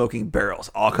 and Two Smoking Barrels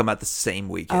all come out the same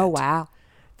weekend. Oh, wow.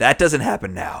 That doesn't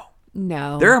happen now.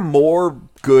 No. There are more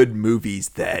good movies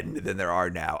then than there are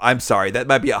now. I'm sorry. That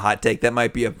might be a hot take. That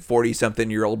might be a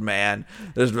 40-something-year-old man.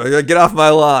 Just, get off my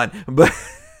lawn. But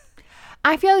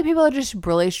I feel like people are just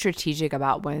really strategic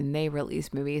about when they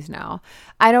release movies now.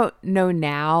 I don't know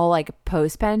now, like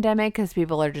post-pandemic, because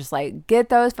people are just like, get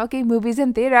those fucking movies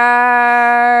in theaters.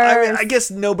 I mean, I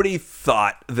guess nobody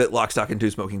thought that Lock, Stock, and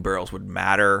Two Smoking Barrels would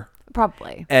matter.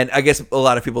 Probably. And I guess a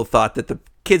lot of people thought that the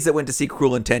kids that went to see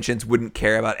Cruel Intentions wouldn't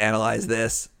care about Analyze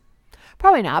This.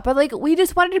 Probably not, but like we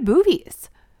just wanted movies.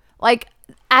 Like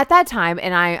at that time,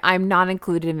 and I'm not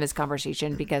included in this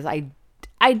conversation because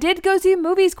I did go see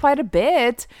movies quite a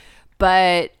bit,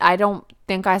 but I don't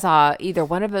think I saw either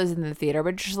one of those in the theater.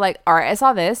 But just like, all right, I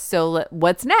saw this, so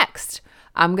what's next?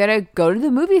 I'm going to go to the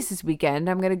movies this weekend.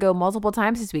 I'm going to go multiple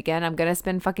times this weekend. I'm going to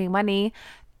spend fucking money.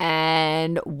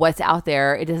 And what's out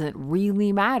there, it doesn't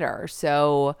really matter.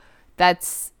 So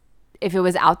that's, if it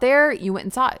was out there, you went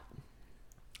and saw it.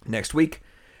 Next week,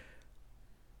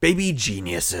 Baby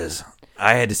Geniuses.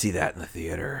 I had to see that in the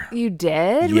theater. You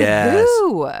did? Yes. With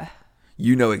who?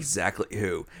 You know exactly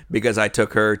who, because I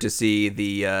took her to see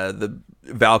the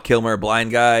Val Kilmer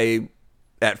blind guy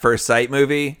at first sight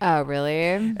movie. Oh, really?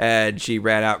 And she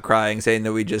ran out crying, saying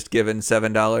that we'd just given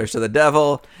 $7 to the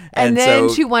devil. And then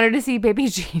so she wanted to see Baby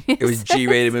Genius. It was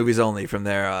G-rated movies only from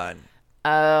there on.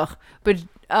 But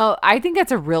I think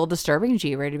that's a real disturbing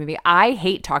G-rated movie. I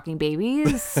hate talking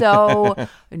babies, so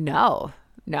no.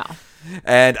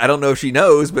 And I don't know if she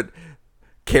knows, but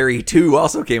Carrie 2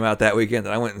 also came out that weekend,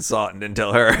 and I went and saw it and didn't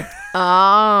tell her.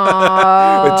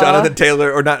 Oh. With Jonathan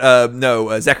Taylor, or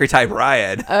not, Zachary Ty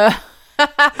Bryan. I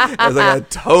was like a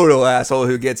total asshole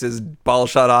who gets his ball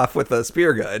shot off with a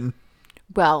spear gun.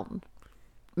 Well,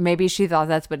 maybe she thought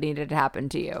that's what needed to happen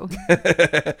to you.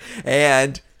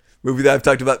 And movie that I've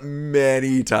talked about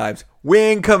many times,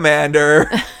 Wing Commander.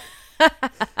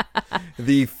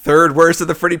 The third worst of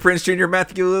the Freddie Prinze Jr.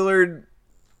 Matthew Lillard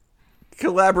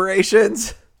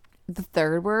collaborations. The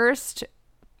third worst?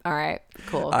 All right,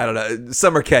 cool. I don't know.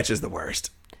 Summer Catch is the worst.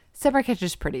 Summer Catch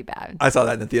is pretty bad. I saw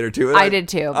that in the theater too. I did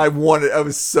too. I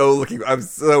was so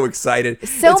excited.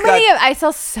 I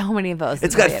saw so many of those.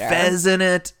 It's got Fez in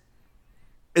it.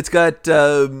 It's got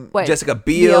Jessica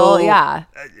Biel. Yeah.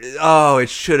 Oh, it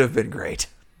should have been great.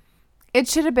 It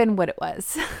should have been what it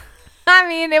was. I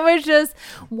mean, it was just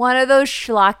one of those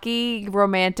schlocky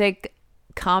romantic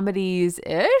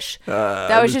comedies-ish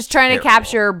that was just trying to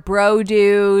capture bro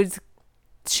dudes,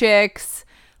 chicks.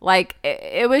 Like,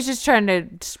 it was just trying to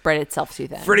spread itself too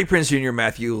thin. Freddie Prinze Jr.,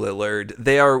 Matthew Lillard,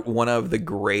 they are one of the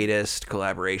greatest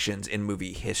collaborations in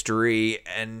movie history,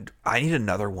 and I need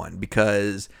another one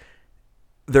because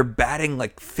they're batting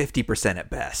like 50% at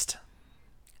best.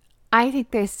 I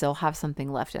think they still have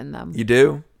something left in them. You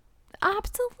do?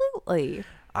 Absolutely.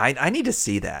 I need to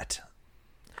see that.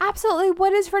 Absolutely.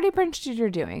 What is Freddie Prinze Jr.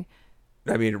 doing?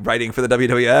 I mean, writing for the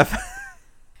WWF.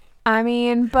 I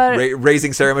mean, but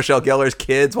raising Sarah Michelle Gellar's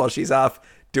kids while she's off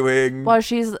doing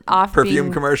she's off perfume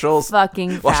being commercials,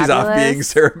 fucking while she's off fabulous. being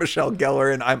Sarah Michelle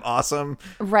Gellar and I'm awesome.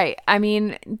 Right. I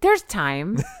mean, there's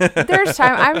time.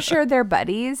 I'm sure they're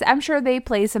buddies. I'm sure they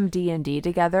play some D&D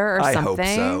together or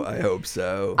something. I hope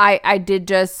so. I did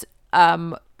just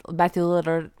Matthew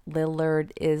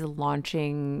Lillard is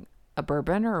launching a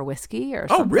bourbon or a whiskey or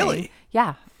something. Oh, really?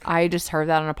 Yeah. I just heard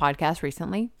that on a podcast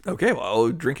recently. Okay, well, I'll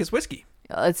drink his whiskey.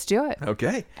 Let's do it.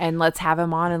 Okay. And let's have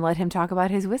him on and let him talk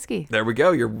about his whiskey. There we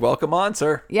go. You're welcome on,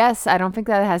 sir. Yes, I don't think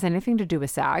that has anything to do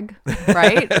with SAG,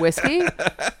 right? Whiskey?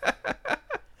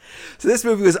 So this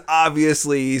movie was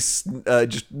obviously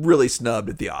just really snubbed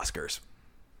at the Oscars.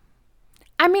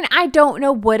 I mean, I don't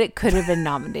know what it could have been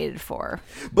nominated for.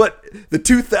 But the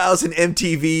 2000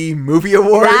 MTV Movie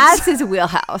Awards. That's his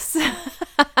wheelhouse.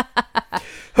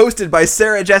 Hosted by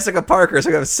Sarah Jessica Parker. So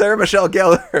we have Sarah Michelle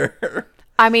Gellar.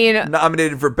 I mean,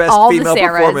 nominated for Best all Female the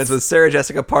Sarahs. Performance with Sarah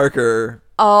Jessica Parker.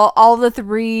 All the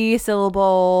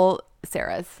 3-syllable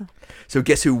Sarahs. So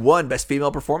guess who won Best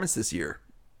Female Performance this year?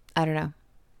 I don't know.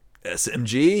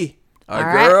 SMG. Our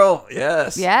All right. girl.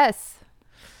 Yes. Yes.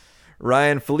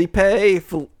 Ryan Felipe,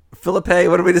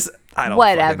 what do we just? I don't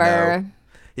Whatever. fucking know.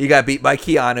 He got beat by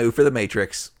Keanu for The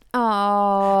Matrix.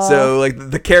 Oh. So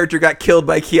like the character got killed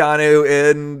by Keanu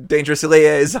in Dangerous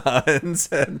Liaisons,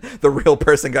 and the real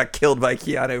person got killed by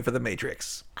Keanu for The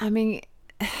Matrix. I mean,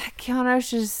 Keanu's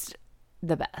just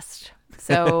the best.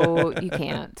 So you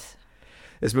can't.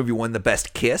 This movie won the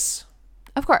Best Kiss.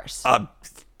 Of course.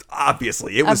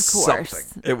 Obviously, it was Of course.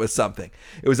 something. It was something.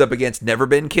 It was up against Never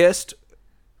Been Kissed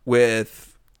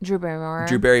with Drew Barrymore.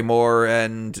 Drew Barrymore,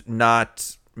 and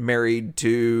not married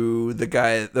to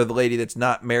the lady that's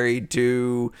not married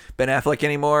to Ben Affleck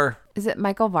anymore. Is it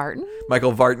Michael Vartan?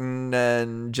 Michael Vartan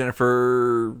and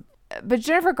Jennifer. But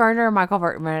Jennifer Garner and Michael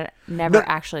Vartan were never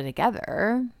actually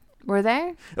together. Were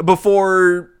they?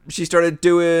 Before she started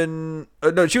doing...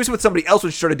 no, she was with somebody else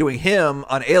when she started doing him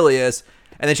on Alias,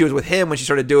 and then she was with him when she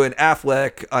started doing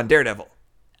Affleck on Daredevil.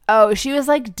 Oh, she was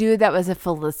like dude that was a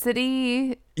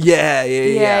Felicity. Yeah.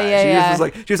 Yeah.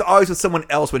 She was always with someone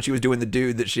else when she was doing the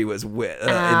dude that she was with in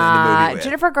the movie with.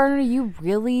 Jennifer Garner, you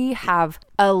really have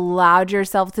allowed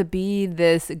yourself to be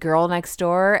this girl next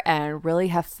door and really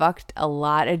have fucked a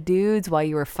lot of dudes while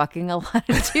you were fucking a lot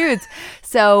of dudes.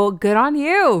 So good on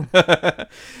you. That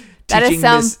is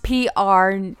some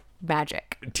PR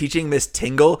magic. Teaching Miss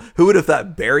Tingle. Who would have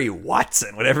thought Barry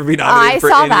Watson would ever be nominated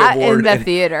for any award? I saw that in the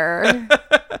theater.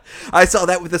 I saw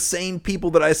that with the same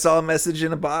people that I saw Message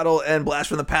in a Bottle and Blast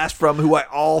from the Past from, who I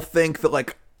all think that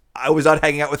like I was not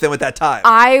hanging out with them at that time.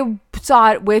 I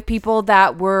saw it with people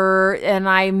that were, and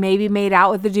I maybe made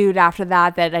out with the dude after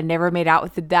that I never made out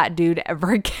with that dude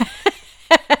ever again.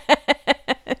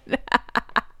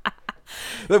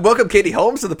 Welcome Katie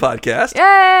Holmes to the podcast.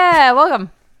 Yeah,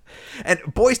 welcome. And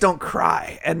Boys Don't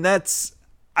Cry. And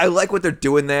I like what they're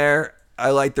doing there.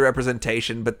 I like the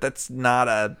representation, but that's not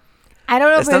a... I don't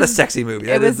know it's not a sexy movie.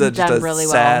 It was just done a really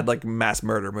sad, well. like, mass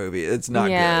murder movie. It's not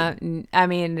good. Yeah, I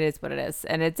mean, it is what it is.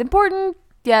 And it's important,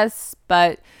 yes,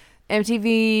 but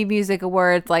MTV Music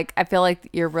Awards, like, I feel like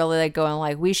you're really, like, going,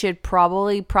 like, we should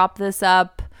probably prop this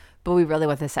up, but we really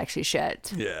want the sexy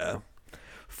shit. Yeah.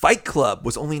 Fight Club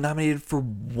was only nominated for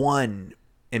one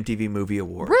MTV Movie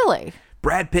Award. Really?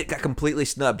 Brad Pitt got completely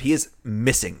snubbed. He is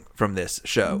missing from this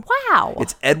show. Wow.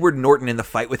 It's Edward Norton in the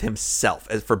fight with himself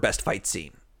for best fight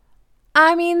scene.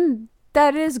 I mean,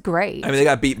 that is great. I mean, they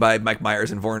got beat by Mike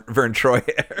Myers and Vern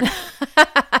Troyer.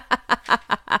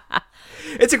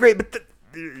 It's a great, but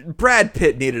Brad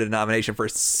Pitt needed a nomination for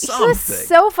something. He was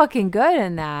so fucking good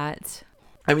in that.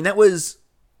 I mean, that was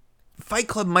Fight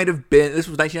Club. Might have been, this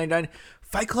was 1999.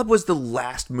 Fight Club was the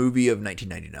last movie of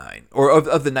 1999, or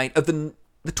of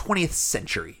the 20th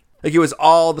century. Like, it was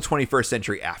all the 21st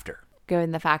century after.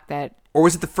 Given the fact that... Or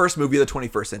was it the first movie of the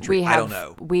 21st century? I don't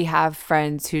know. We have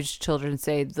friends whose children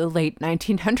say the late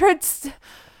 1900s.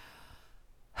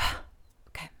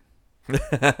 Okay.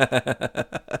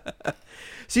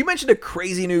 So you mentioned a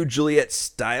crazy new Julia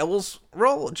Stiles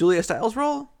role?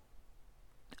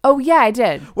 Oh, yeah, I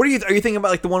did. What are you thinking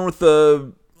about, like, the one with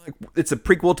the... Like, it's a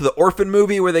prequel to the Orphan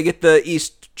movie where they get the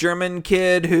East German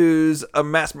kid who's a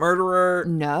mass murderer?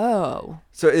 No.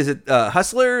 So is it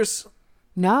Hustlers?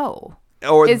 No.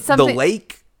 Or It's The something-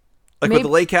 Lake? Like with the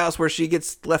lake house where she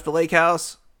gets left the lake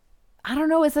house? I don't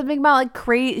know. It's something about like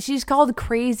crazy. She's called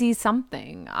Crazy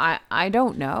something. I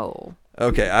don't know.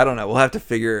 Okay, I don't know. We'll have to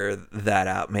figure that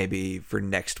out maybe for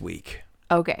next week.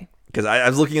 Okay. Because I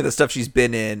was looking at the stuff she's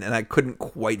been in and I couldn't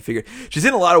quite figure. She's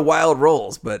in a lot of wild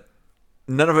roles, but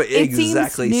none of it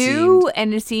exactly seems new seemed...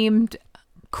 and it seemed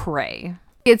cray.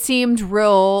 It seemed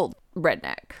real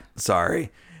redneck.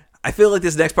 Sorry. I feel like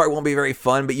this next part won't be very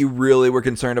fun, but you really were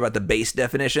concerned about the base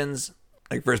definitions?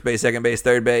 Like first base, second base,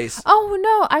 third base? Oh,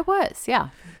 no, I was. Yeah.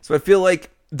 So I feel like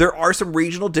there are some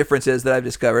regional differences that I've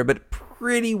discovered, but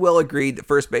pretty well agreed that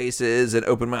first base is an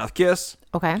open mouth kiss.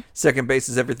 Okay. Second base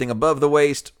is everything above the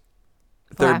waist.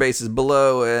 Third Okay. base is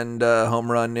below, and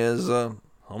home run is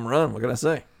home run. What can I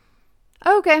say?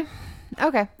 Okay.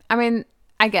 I mean,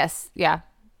 I guess, yeah.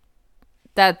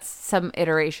 That's some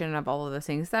iteration of all of those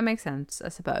things. That makes sense, I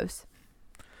suppose.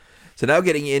 So now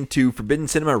getting into Forbidden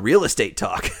Cinema real estate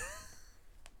talk.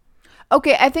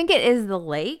 Okay, I think it is the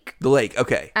lake. The lake,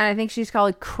 okay. And I think she's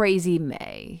called Crazy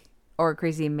May or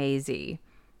Crazy Maisie.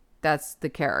 that's the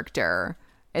character.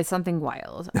 It's something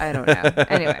wild. I don't know.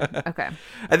 Anyway, okay.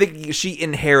 I think she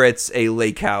inherits a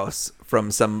lake house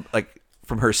from from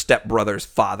her stepbrother's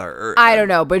father. I don't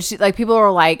know, but she, like, people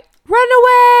are like, run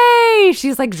away!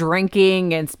 She's like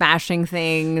drinking and smashing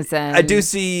things. And I do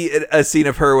see a scene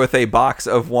of her with a box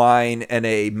of wine and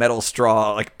a metal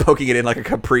straw, like poking it in like a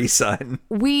Capri Sun.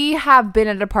 We have been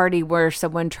at a party where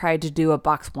someone tried to do a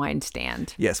box wine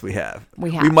stand. Yes, we have.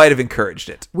 We have. We might have encouraged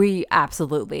it. We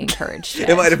absolutely encouraged it.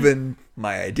 It might have been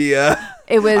my idea.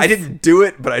 It was. I didn't do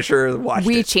it, but I sure watched it.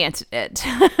 We chanted it.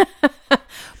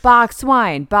 Boxed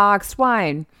wine, boxed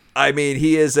wine. I mean,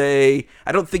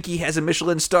 I don't think he has a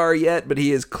Michelin star yet, but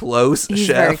he is close. He's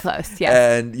chef. very close, yes.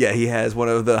 And yeah, he has one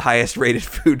of the highest rated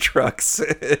food trucks.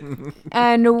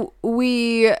 And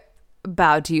we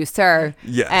bow to you, sir.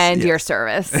 Yes, and yes. your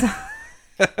service.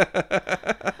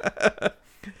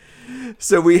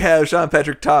 So we have Sean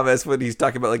Patrick Thomas when he's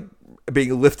talking about like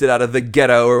being lifted out of the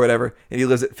ghetto or whatever, and he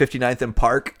lives at 59th and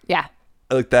Park. Yeah.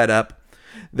 I looked that up.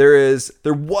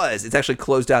 It's actually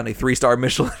closed down, a 3-star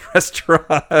Michelin restaurant.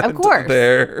 Of course.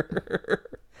 There.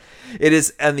 It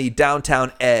is on the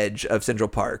downtown edge of Central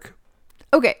Park.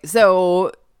 Okay,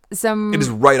 so It is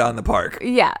right on the park.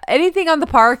 Yeah, anything on the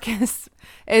park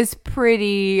is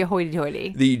pretty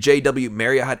hoity-toity. The J.W.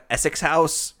 Marriott Essex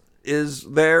House is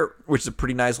there, which is a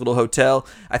pretty nice little hotel.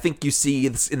 I think you see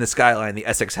in the skyline the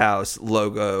Essex House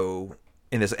logo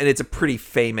in this, and it's a pretty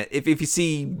famous. If you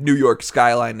see New York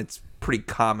skyline, it's pretty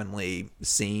commonly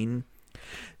seen.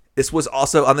 This was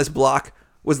also on this block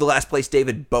was the last place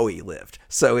David Bowie lived,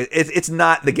 so it's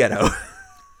not the ghetto.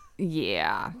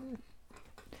 Yeah,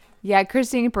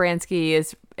 Christine Baranski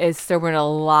is throwing a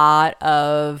lot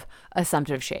of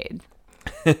assumptive shade.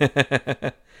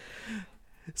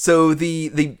 So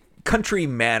the country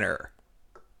manor.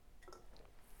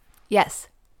 Yes.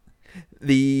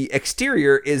 The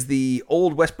exterior is the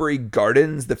Old Westbury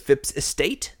Gardens, the Phipps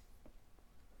Estate.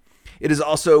 It is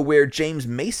also where James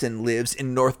Mason lives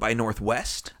in North by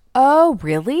Northwest. Oh,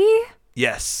 really?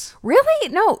 Yes. Really?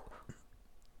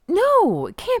 No,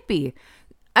 it can't be.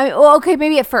 I mean, well, okay,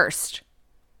 maybe at first.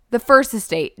 The first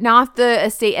estate, not the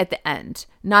estate at the end,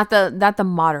 not the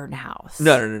modern house.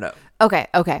 No. Okay,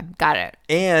 got it.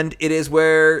 And it is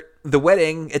where the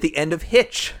wedding at the end of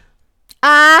Hitch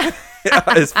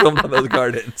is filmed on those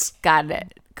gardens. Got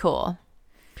it. Cool.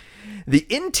 The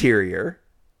interior,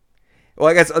 well,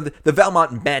 I guess the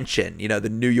Valmont Mansion, the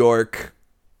New York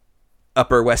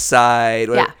Upper West Side,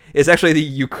 yeah, is actually the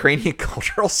Ukrainian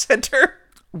Cultural Center.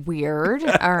 Weird.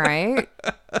 All right.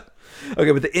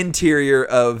 Okay, but the interior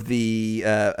of the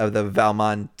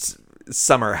Valmont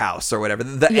summer house or whatever,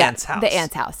 the aunt's house. The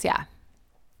aunt's house, yeah.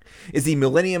 Is the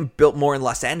Millennium Biltmore in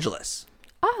Los Angeles.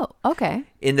 Oh, okay.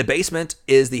 In the basement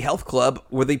is the health club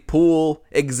where the pool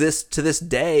exists to this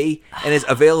day and is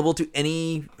available to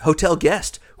any hotel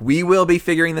guest. We will be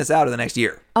figuring this out in the next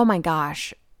year. Oh my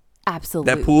gosh.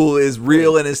 Absolutely. That pool is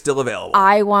real and is still available.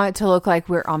 I want it to look like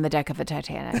we're on the deck of a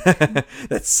Titanic.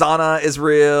 That sauna is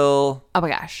real. Oh my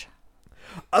gosh.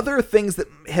 Other things that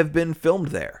have been filmed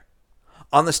there.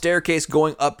 On the staircase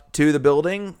going up to the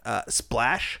building,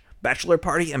 Splash, Bachelor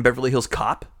Party, and Beverly Hills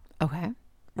Cop Okay.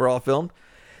 were all filmed.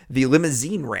 The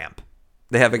limousine ramp.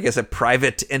 They have, I guess, a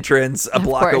private entrance a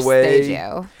block away. They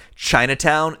do.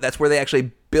 Chinatown. That's where they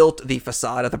actually built the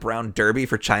facade of the Brown Derby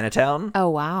for Chinatown. Oh,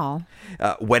 wow.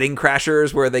 Wedding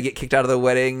Crashers, where they get kicked out of the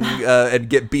wedding and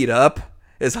get beat up,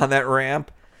 is on that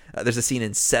ramp. There's a scene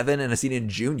in Seven and a scene in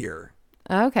Junior.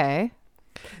 Okay.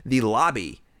 The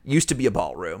lobby used to be a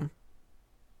ballroom.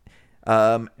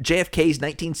 JFK's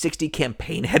 1960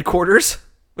 campaign headquarters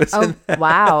was in that.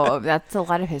 Wow. That's a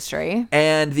lot of history.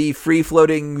 And the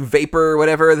free-floating vapor,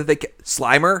 whatever, that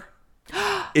Slimer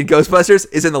in Ghostbusters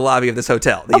is in the lobby of this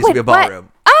hotel. That used to be a ballroom.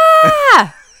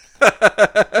 Ah!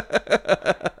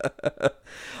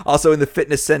 Also in the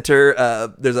fitness center,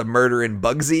 there's a murder in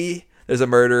Bugsy. There's a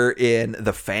murder in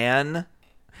The Fan.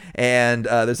 And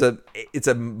it's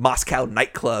a Moscow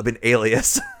nightclub in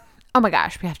Alias. Oh my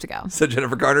gosh, we have to go. So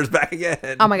Jennifer Garner's back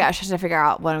again. Oh my gosh, I have to figure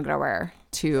out what I'm going to wear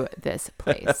to this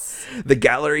place. The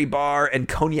gallery bar and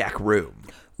cognac room.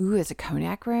 Ooh, it's a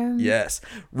cognac room? Yes.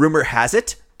 Rumor has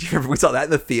it. Do you remember we saw that in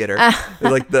the theater?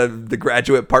 Like the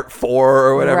Graduate Part 4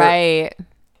 or whatever. Right.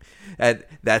 And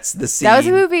that's the scene. That was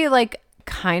a movie, like,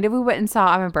 kind of we went and saw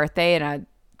on my birthday, and I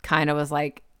kind of was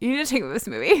like, you need to take me to this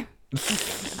movie.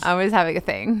 I was having a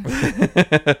thing.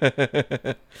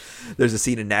 There's a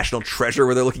scene in National Treasure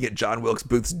where they're looking at John Wilkes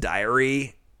Booth's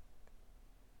diary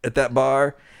at that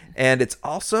bar. And it's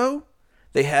also,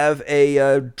 they have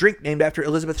a drink named after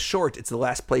Elizabeth Short. It's the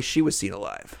last place she was seen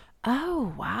alive.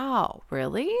 Oh, wow.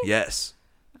 Really? Yes.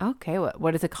 Okay,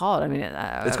 what is it called? I mean,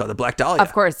 It's called the Black Dahlia.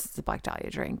 Of course, it's a Black Dahlia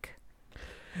drink.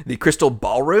 The Crystal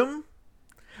Ballroom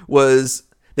was,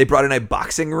 they brought in a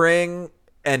boxing ring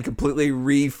and completely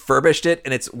refurbished it,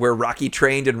 and it's where Rocky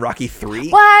trained in Rocky 3.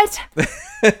 What?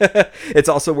 It's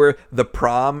also where the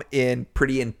prom in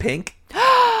Pretty in Pink.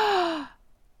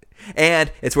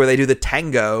 And it's where they do the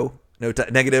tango,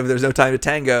 negative, there's no time to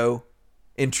tango,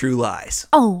 in True Lies.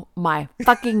 Oh my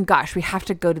fucking gosh, we have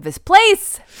to go to this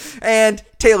place. And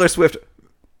Taylor Swift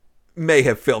may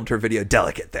have filmed her video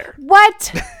Delicate there.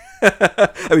 What?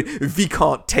 I mean,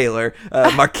 Viscount Taylor,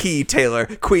 Marquis Taylor,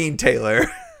 Queen Taylor.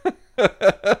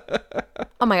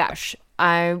 Oh my gosh.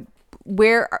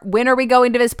 When are we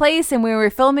going to this place, and when we're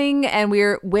filming, and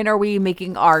when are we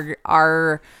making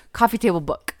our coffee table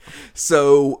book?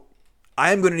 So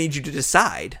I am going to need you to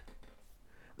decide.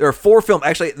 There are 4 films.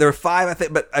 Actually, there are 5, I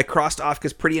think, but I crossed off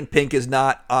because Pretty in Pink is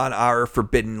not on our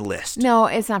forbidden list. No,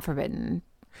 it's not forbidden.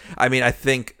 I mean, I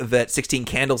think that 16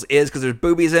 Candles is because there's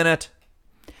boobies in it.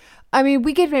 I mean,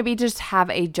 we could maybe just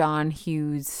have a John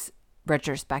Hughes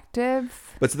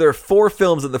retrospective. But so there are 4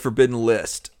 films on the forbidden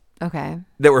list. Okay.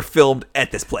 That were filmed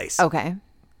at this place. Okay.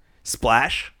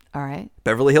 Splash. All right.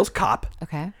 Beverly Hills Cop.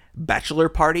 Okay. Bachelor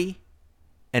Party.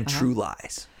 And True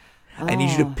Lies. Oh. I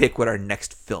need you to pick what our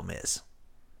next film is.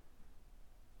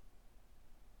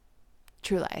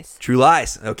 True Lies. True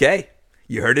Lies. Okay.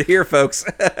 You heard it here, folks.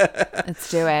 Let's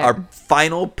do it. Our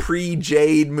final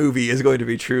pre-Jade movie is going to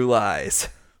be True Lies.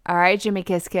 All right, Jimmy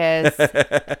Kiss Kiss.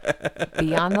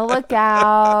 Be on the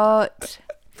lookout.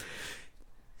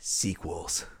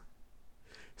 Sequels.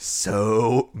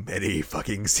 So many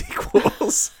fucking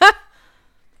sequels.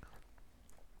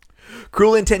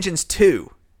 Cruel Intentions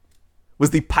 2 was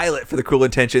the pilot for the Cruel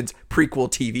Intentions prequel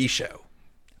TV show.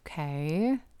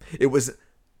 Okay. It was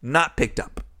not picked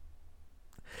up.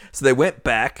 So they went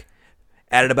back,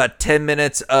 added about 10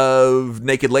 minutes of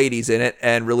naked ladies in it,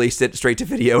 and released it straight to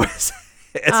video as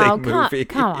a movie.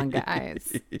 Come on,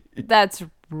 guys. That's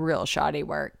real shoddy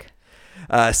work.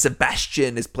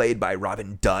 Sebastian is played by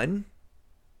Robin Dunn.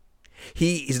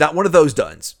 He's not one of those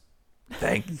Dunns.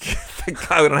 Thank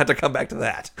God we don't have to come back to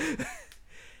that.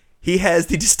 He has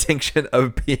the distinction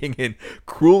of being in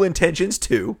Cruel Intentions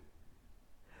 2,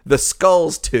 The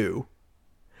Skulls 2,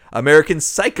 American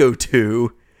Psycho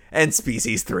 2, and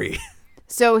Species 3.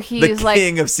 So he's the like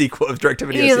king of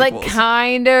direct-to-video he's sequels. like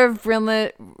kind of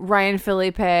Ryan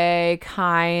Philippe,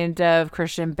 kind of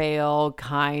Christian Bale,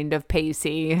 kind of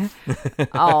Pacey,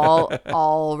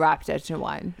 all wrapped into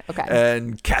one. Okay.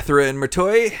 And Catherine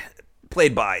Mertoy,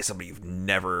 played by somebody you've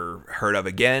never heard of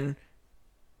again,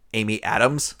 Amy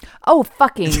Adams. Oh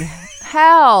fucking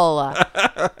hell!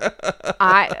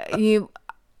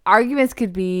 Arguments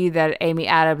could be that Amy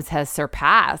Adams has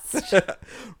surpassed.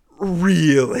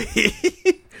 Really?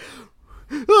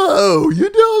 Oh, you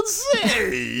don't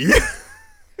say.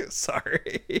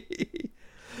 Sorry.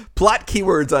 Plot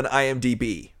keywords on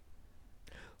IMDb: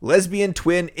 lesbian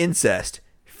twin incest,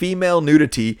 female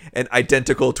nudity, and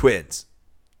identical twins.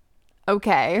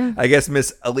 Okay. I guess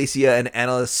Miss Alicia and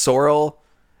Anna Sorrell,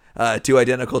 2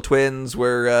 identical twins,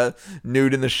 were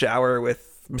nude in the shower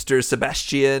with Mr.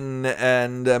 Sebastian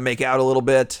and make out a little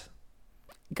bit.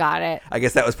 Got it. I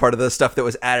guess that was part of the stuff that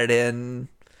was added in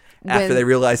after they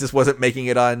realized this wasn't making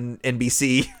it on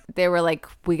NBC. They were like,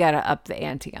 we got to up the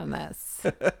ante on this.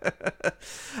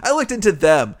 I looked into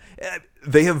them.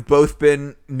 They have both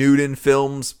been nude in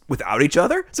films without each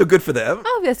other, so good for them.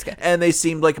 Oh, that's good. And they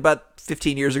seemed like about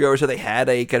 15 years ago or so, they had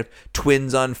a kind of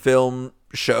twins on film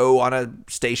show on a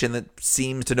station that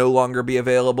seems to no longer be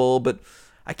available, but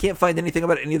I can't find anything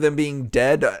about any of them being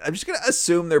dead. I'm just going to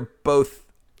assume they're both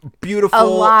beautiful,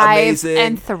 alive, amazing,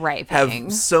 and thriving,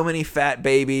 have so many fat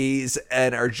babies,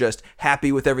 and are just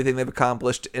happy with everything they've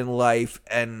accomplished in life.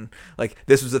 And like,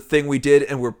 this was a thing we did,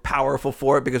 and we're powerful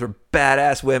for it because we're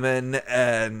badass women,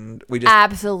 and we just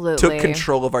absolutely took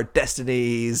control of our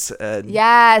destinies. And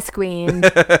yes, queen.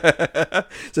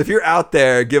 So if you're out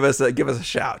there, give us a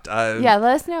shout. Yeah,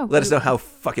 let us know. Let us know how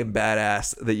fucking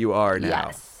badass that you are now.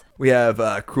 Yes. We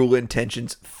have Cruel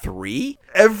Intentions 3.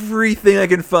 Everything I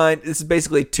can find, this is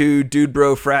basically 2 dude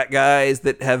bro frat guys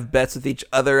that have bets with each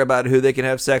other about who they can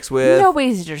have sex with.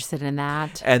 Nobody's interested in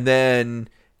that. And then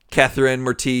Catherine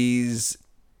Mertiz's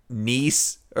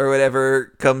niece or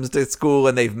whatever comes to school,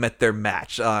 and they've met their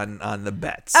match on the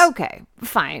bets. Okay,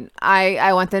 fine.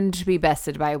 I want them to be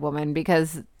bested by a woman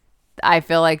because I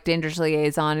feel like Dangerous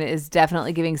Liaison is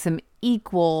definitely giving some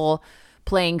equal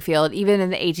playing field, even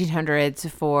in the 1800s,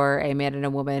 for a man and a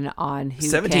woman on who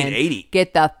 1780. Can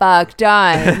get the fuck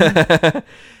done.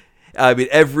 I mean,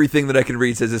 everything that I can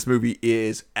read says this movie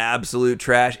is absolute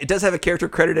trash. It does have a character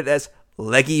credited as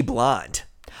Leggy Blonde.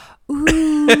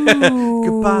 Ooh.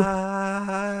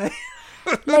 Goodbye.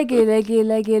 Leggy, leggy,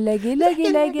 leggy, leggy,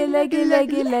 leggy, leggy, leggy,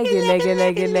 leggy, leggy, leggy,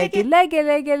 leggy, leggy, leggy,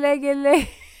 leggy, leggy, leggy.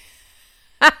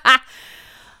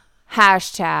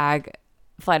 Hashtag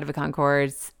Flight of the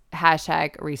Conchords.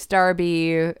 Hashtag Reese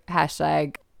Darby.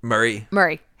 Hashtag Murray.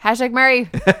 Hashtag Murray.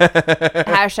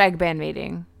 Hashtag band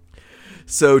meeting.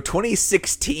 So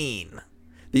 2016,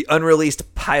 the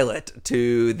unreleased pilot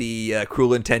to the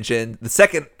Cruel Intentions, the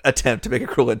second attempt to make a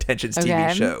Cruel Intentions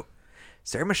TV show.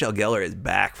 Sarah Michelle Gellar is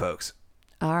back, folks.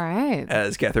 All right.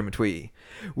 As Catherine McTwee.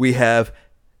 We have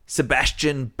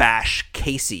Sebastian Bash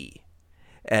Casey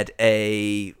at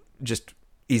he's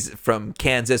from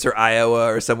Kansas or Iowa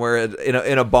or somewhere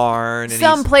in a barn. And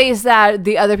some place that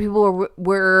the other people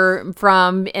were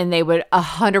from, and they would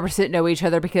 100% know each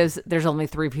other because there's only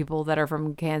 3 people that are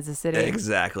from Kansas City.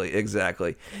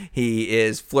 Exactly. He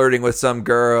is flirting with some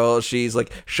girl. She's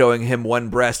like showing him one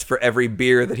breast for every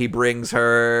beer that he brings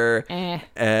her.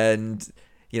 And,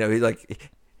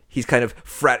 he's kind of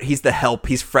he's the help.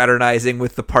 He's fraternizing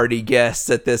with the party guests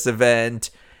at this event.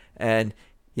 And,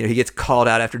 he gets called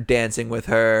out after dancing with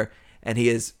her, and he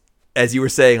is, as you were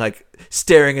saying, like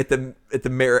staring at the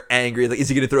mirror, angry. Like, is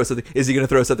he going to throw something? Is he going to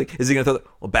throw something? Is he going to throw?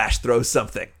 Well, Bash throws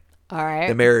something. All right.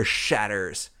 The mirror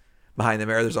shatters. Behind the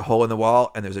mirror, there's a hole in the wall,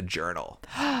 and there's a journal.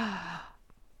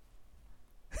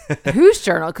 Whose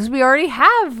journal? Because we already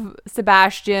have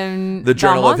Sebastian. The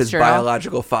journal Valmont's of his journal.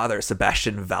 biological father,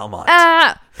 Sebastian Valmont.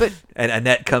 But and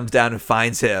Annette comes down and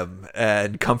finds him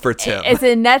and comforts him. Is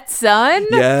Annette's son?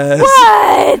 Yes.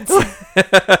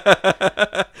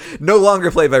 What? No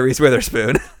longer played by Reese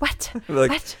Witherspoon. What?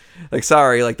 What? Like,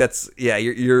 sorry, like that's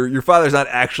your father's not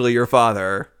actually your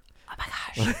father. Oh my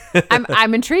gosh.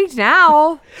 I'm intrigued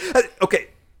now. Okay,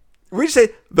 we just say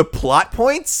the plot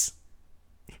points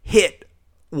hit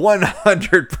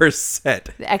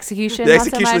 100%. The execution. The not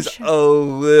execution so was much. a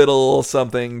little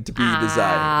something to be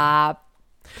desired.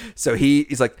 So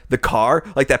he's like, the car,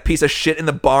 like that piece of shit in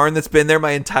the barn that's been there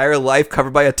my entire life,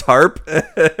 covered by a tarp.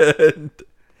 And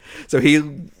so he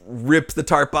rips the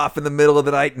tarp off in the middle of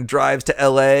the night and drives to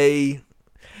L.A.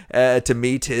 To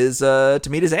meet his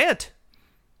aunt.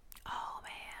 Oh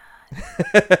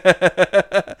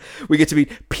man. We get to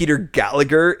meet Peter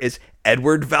Gallagher as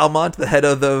Edward Valmont, the head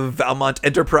of the Valmont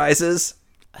Enterprises.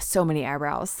 So many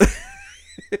eyebrows.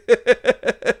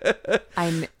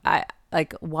 I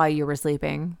like while you were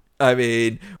sleeping. I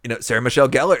mean, Sarah Michelle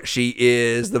Gellar, she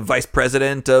is the vice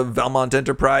president of Valmont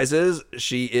Enterprises.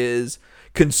 She is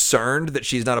concerned that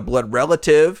she's not a blood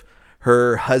relative.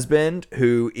 Her husband,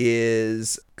 who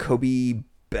is Kobe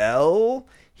Bell,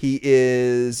 he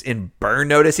is in Burn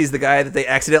Notice. He's the guy that they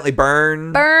accidentally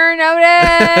burn. Burn Notice!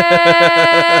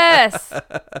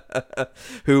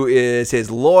 Who is his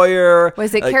lawyer.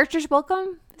 Was it Characters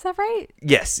Welcome? Is that right?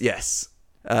 Yes.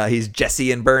 He's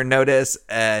Jesse in Burn Notice,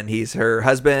 and he's her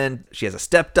husband. She has a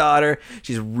stepdaughter.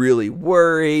 She's really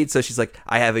worried. So she's like,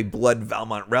 I have a blood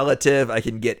Valmont relative. I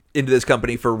can get into this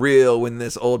company for real when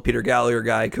this old Peter Gallagher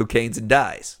guy cocaines and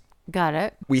dies. Got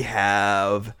it. We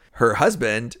have her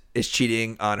husband is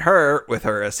cheating on her with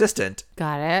her assistant.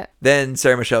 Got it. Then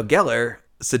Sarah Michelle Gellar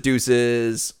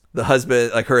seduces the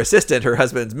husband, like her assistant, her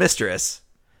husband's mistress.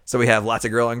 So we have lots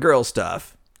of girl on girl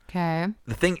stuff. Okay.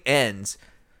 The thing ends,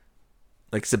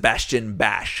 like Sebastian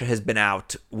Bash has been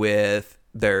out with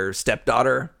their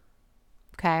stepdaughter.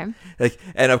 Okay. Like,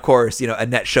 and of course,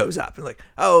 Annette shows up and like,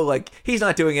 oh, like he's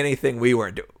not doing anything we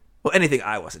weren't doing. Well, anything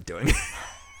I wasn't doing.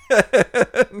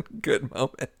 Good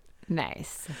moment.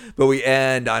 Nice. But we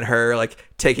end on her like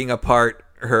taking apart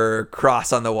her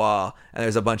cross on the wall, and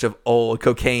there's a bunch of old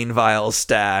cocaine vials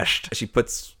stashed. She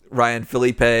puts Ryan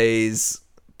Felipe's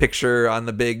picture on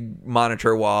the big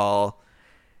monitor wall.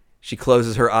 She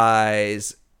closes her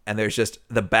eyes, and there's just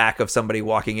the back of somebody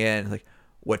walking in, like,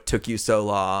 what took you so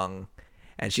long?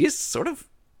 And she's sort of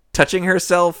touching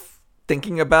herself,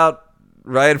 thinking about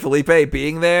Ryan Felipe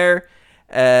being there,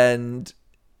 and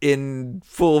in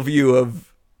full view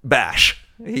of Bash.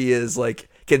 He is like,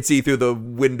 can see through the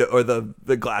window or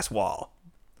the glass wall.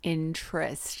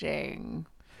 Interesting.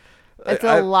 It's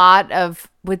a lot of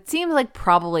what seems like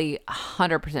probably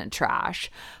 100% trash,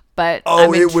 but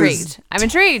I'm intrigued. I'm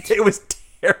intrigued. It was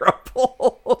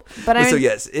terrible. But so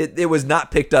yes, it was not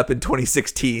picked up in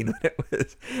 2016 when it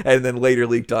was, and then later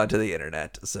leaked onto the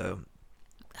internet. So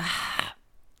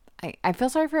I feel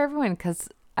sorry for everyone because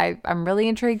I'm really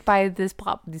intrigued by these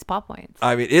plot points.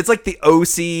 I mean, it's like the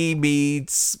OC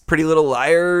meets Pretty Little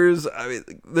Liars. I mean,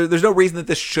 there's no reason that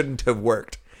this shouldn't have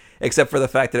worked. except for the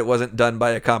fact that it wasn't done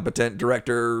by a competent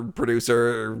director,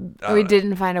 producer. We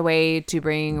didn't find a way to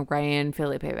bring Ryan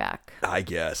Felipe back. I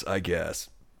guess.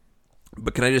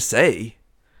 But can I just say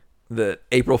that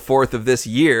April 4th of this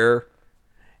year,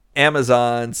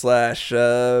 Amazon /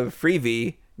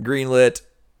 Freevee greenlit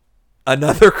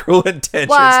another Cruel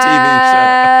Intentions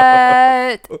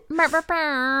TV show.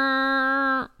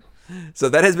 So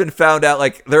that has been found out.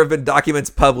 Like, there have been documents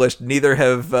published. Neither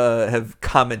have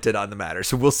commented on the matter.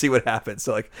 So we'll see what happens.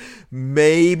 So, like,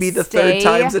 maybe the third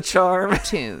time's a charm.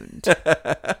 Tuned.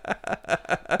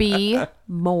 Be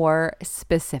more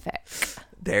specific.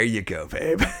 There you go,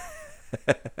 babe.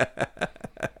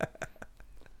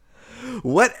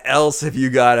 What else have you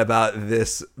got about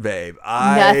this, babe?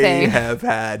 Nothing. I have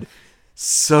had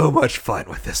so much fun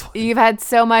with this one. You've had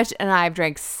so much, and I've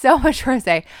drank so much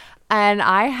rosé, and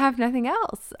I have nothing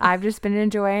else. I've just been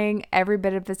enjoying every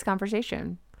bit of this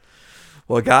conversation.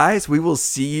 Well, guys, we will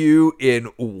see you in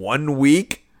 1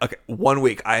 week. Okay, 1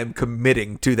 week. I am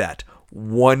committing to that.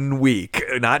 1 week.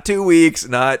 Not 2 weeks,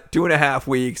 not 2.5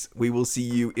 weeks. We will see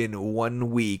you in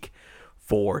 1 week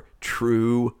for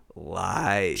True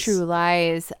Lies. True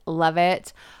Lies. Love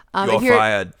it. You're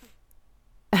fired.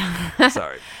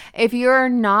 Sorry. If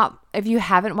you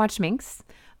haven't watched Minx,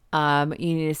 you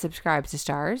need to subscribe to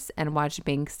Stars and watch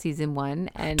Minx season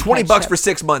 1 and $20 for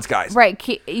 6 months, guys. Right.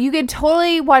 You can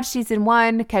totally watch season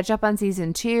 1, catch up on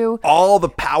season 2. All the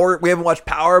Power. We haven't watched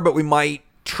Power, but we might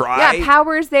try. Yeah,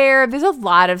 Power's there. There's a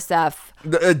lot of stuff.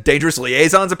 Dangerous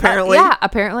Liaisons, apparently. Yeah,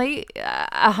 apparently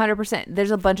 100%. There's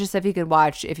a bunch of stuff you could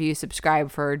watch if you subscribe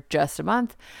for just a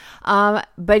month.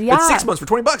 But yeah, it's 6 months for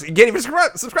 $20. You can't even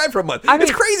subscribe for a month.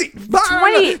 It's crazy.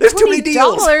 There's too many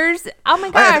deals. Oh my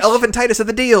gosh! I have elephantitis at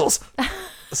the deals.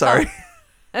 Sorry.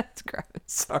 That's gross.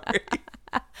 Sorry.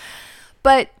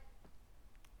 But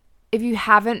if you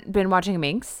haven't been watching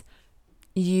Minx,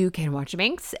 you can watch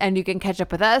Minx, and you can catch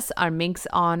up with us on Minx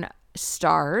on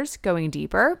Stars, Going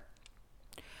Deeper.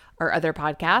 Our other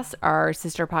podcast, our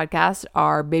sister podcast,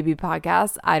 our baby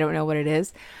podcast. I don't know what it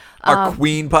is. Our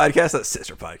queen podcast, that's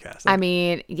sister podcast. I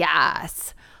mean,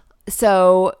 yes.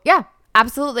 So yeah,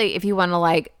 absolutely. If you want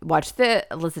to watch this,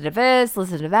 listen to this,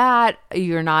 listen to that,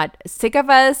 you're not sick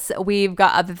of us. We've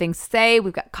got other things to say.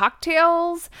 We've got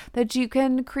cocktails that you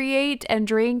can create and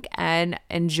drink and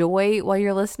enjoy while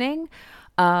you're listening.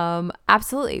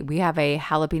 Absolutely. We have a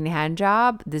jalapeno hand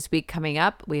job this week coming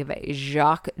up. We have a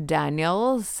Jacques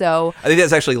Daniels. So I think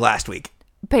that's actually last week.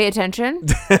 Pay attention.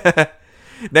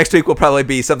 Next week will probably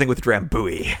be something with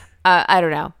Drambuie. I don't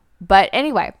know. But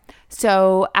anyway,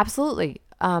 so absolutely.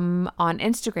 On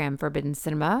Instagram, Forbidden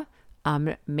Cinema,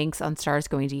 Minx on Stars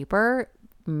Going Deeper,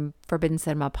 Forbidden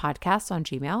Cinema Podcast on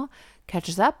Gmail. Catch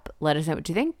us up. Let us know what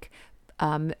you think.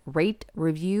 Rate,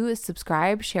 review,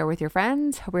 subscribe, share with your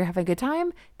friends. Hope you're having a good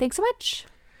time. Thanks so much.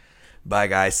 Bye,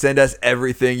 guys. Send us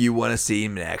everything you want to see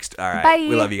next. All right. Bye.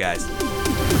 We love you guys.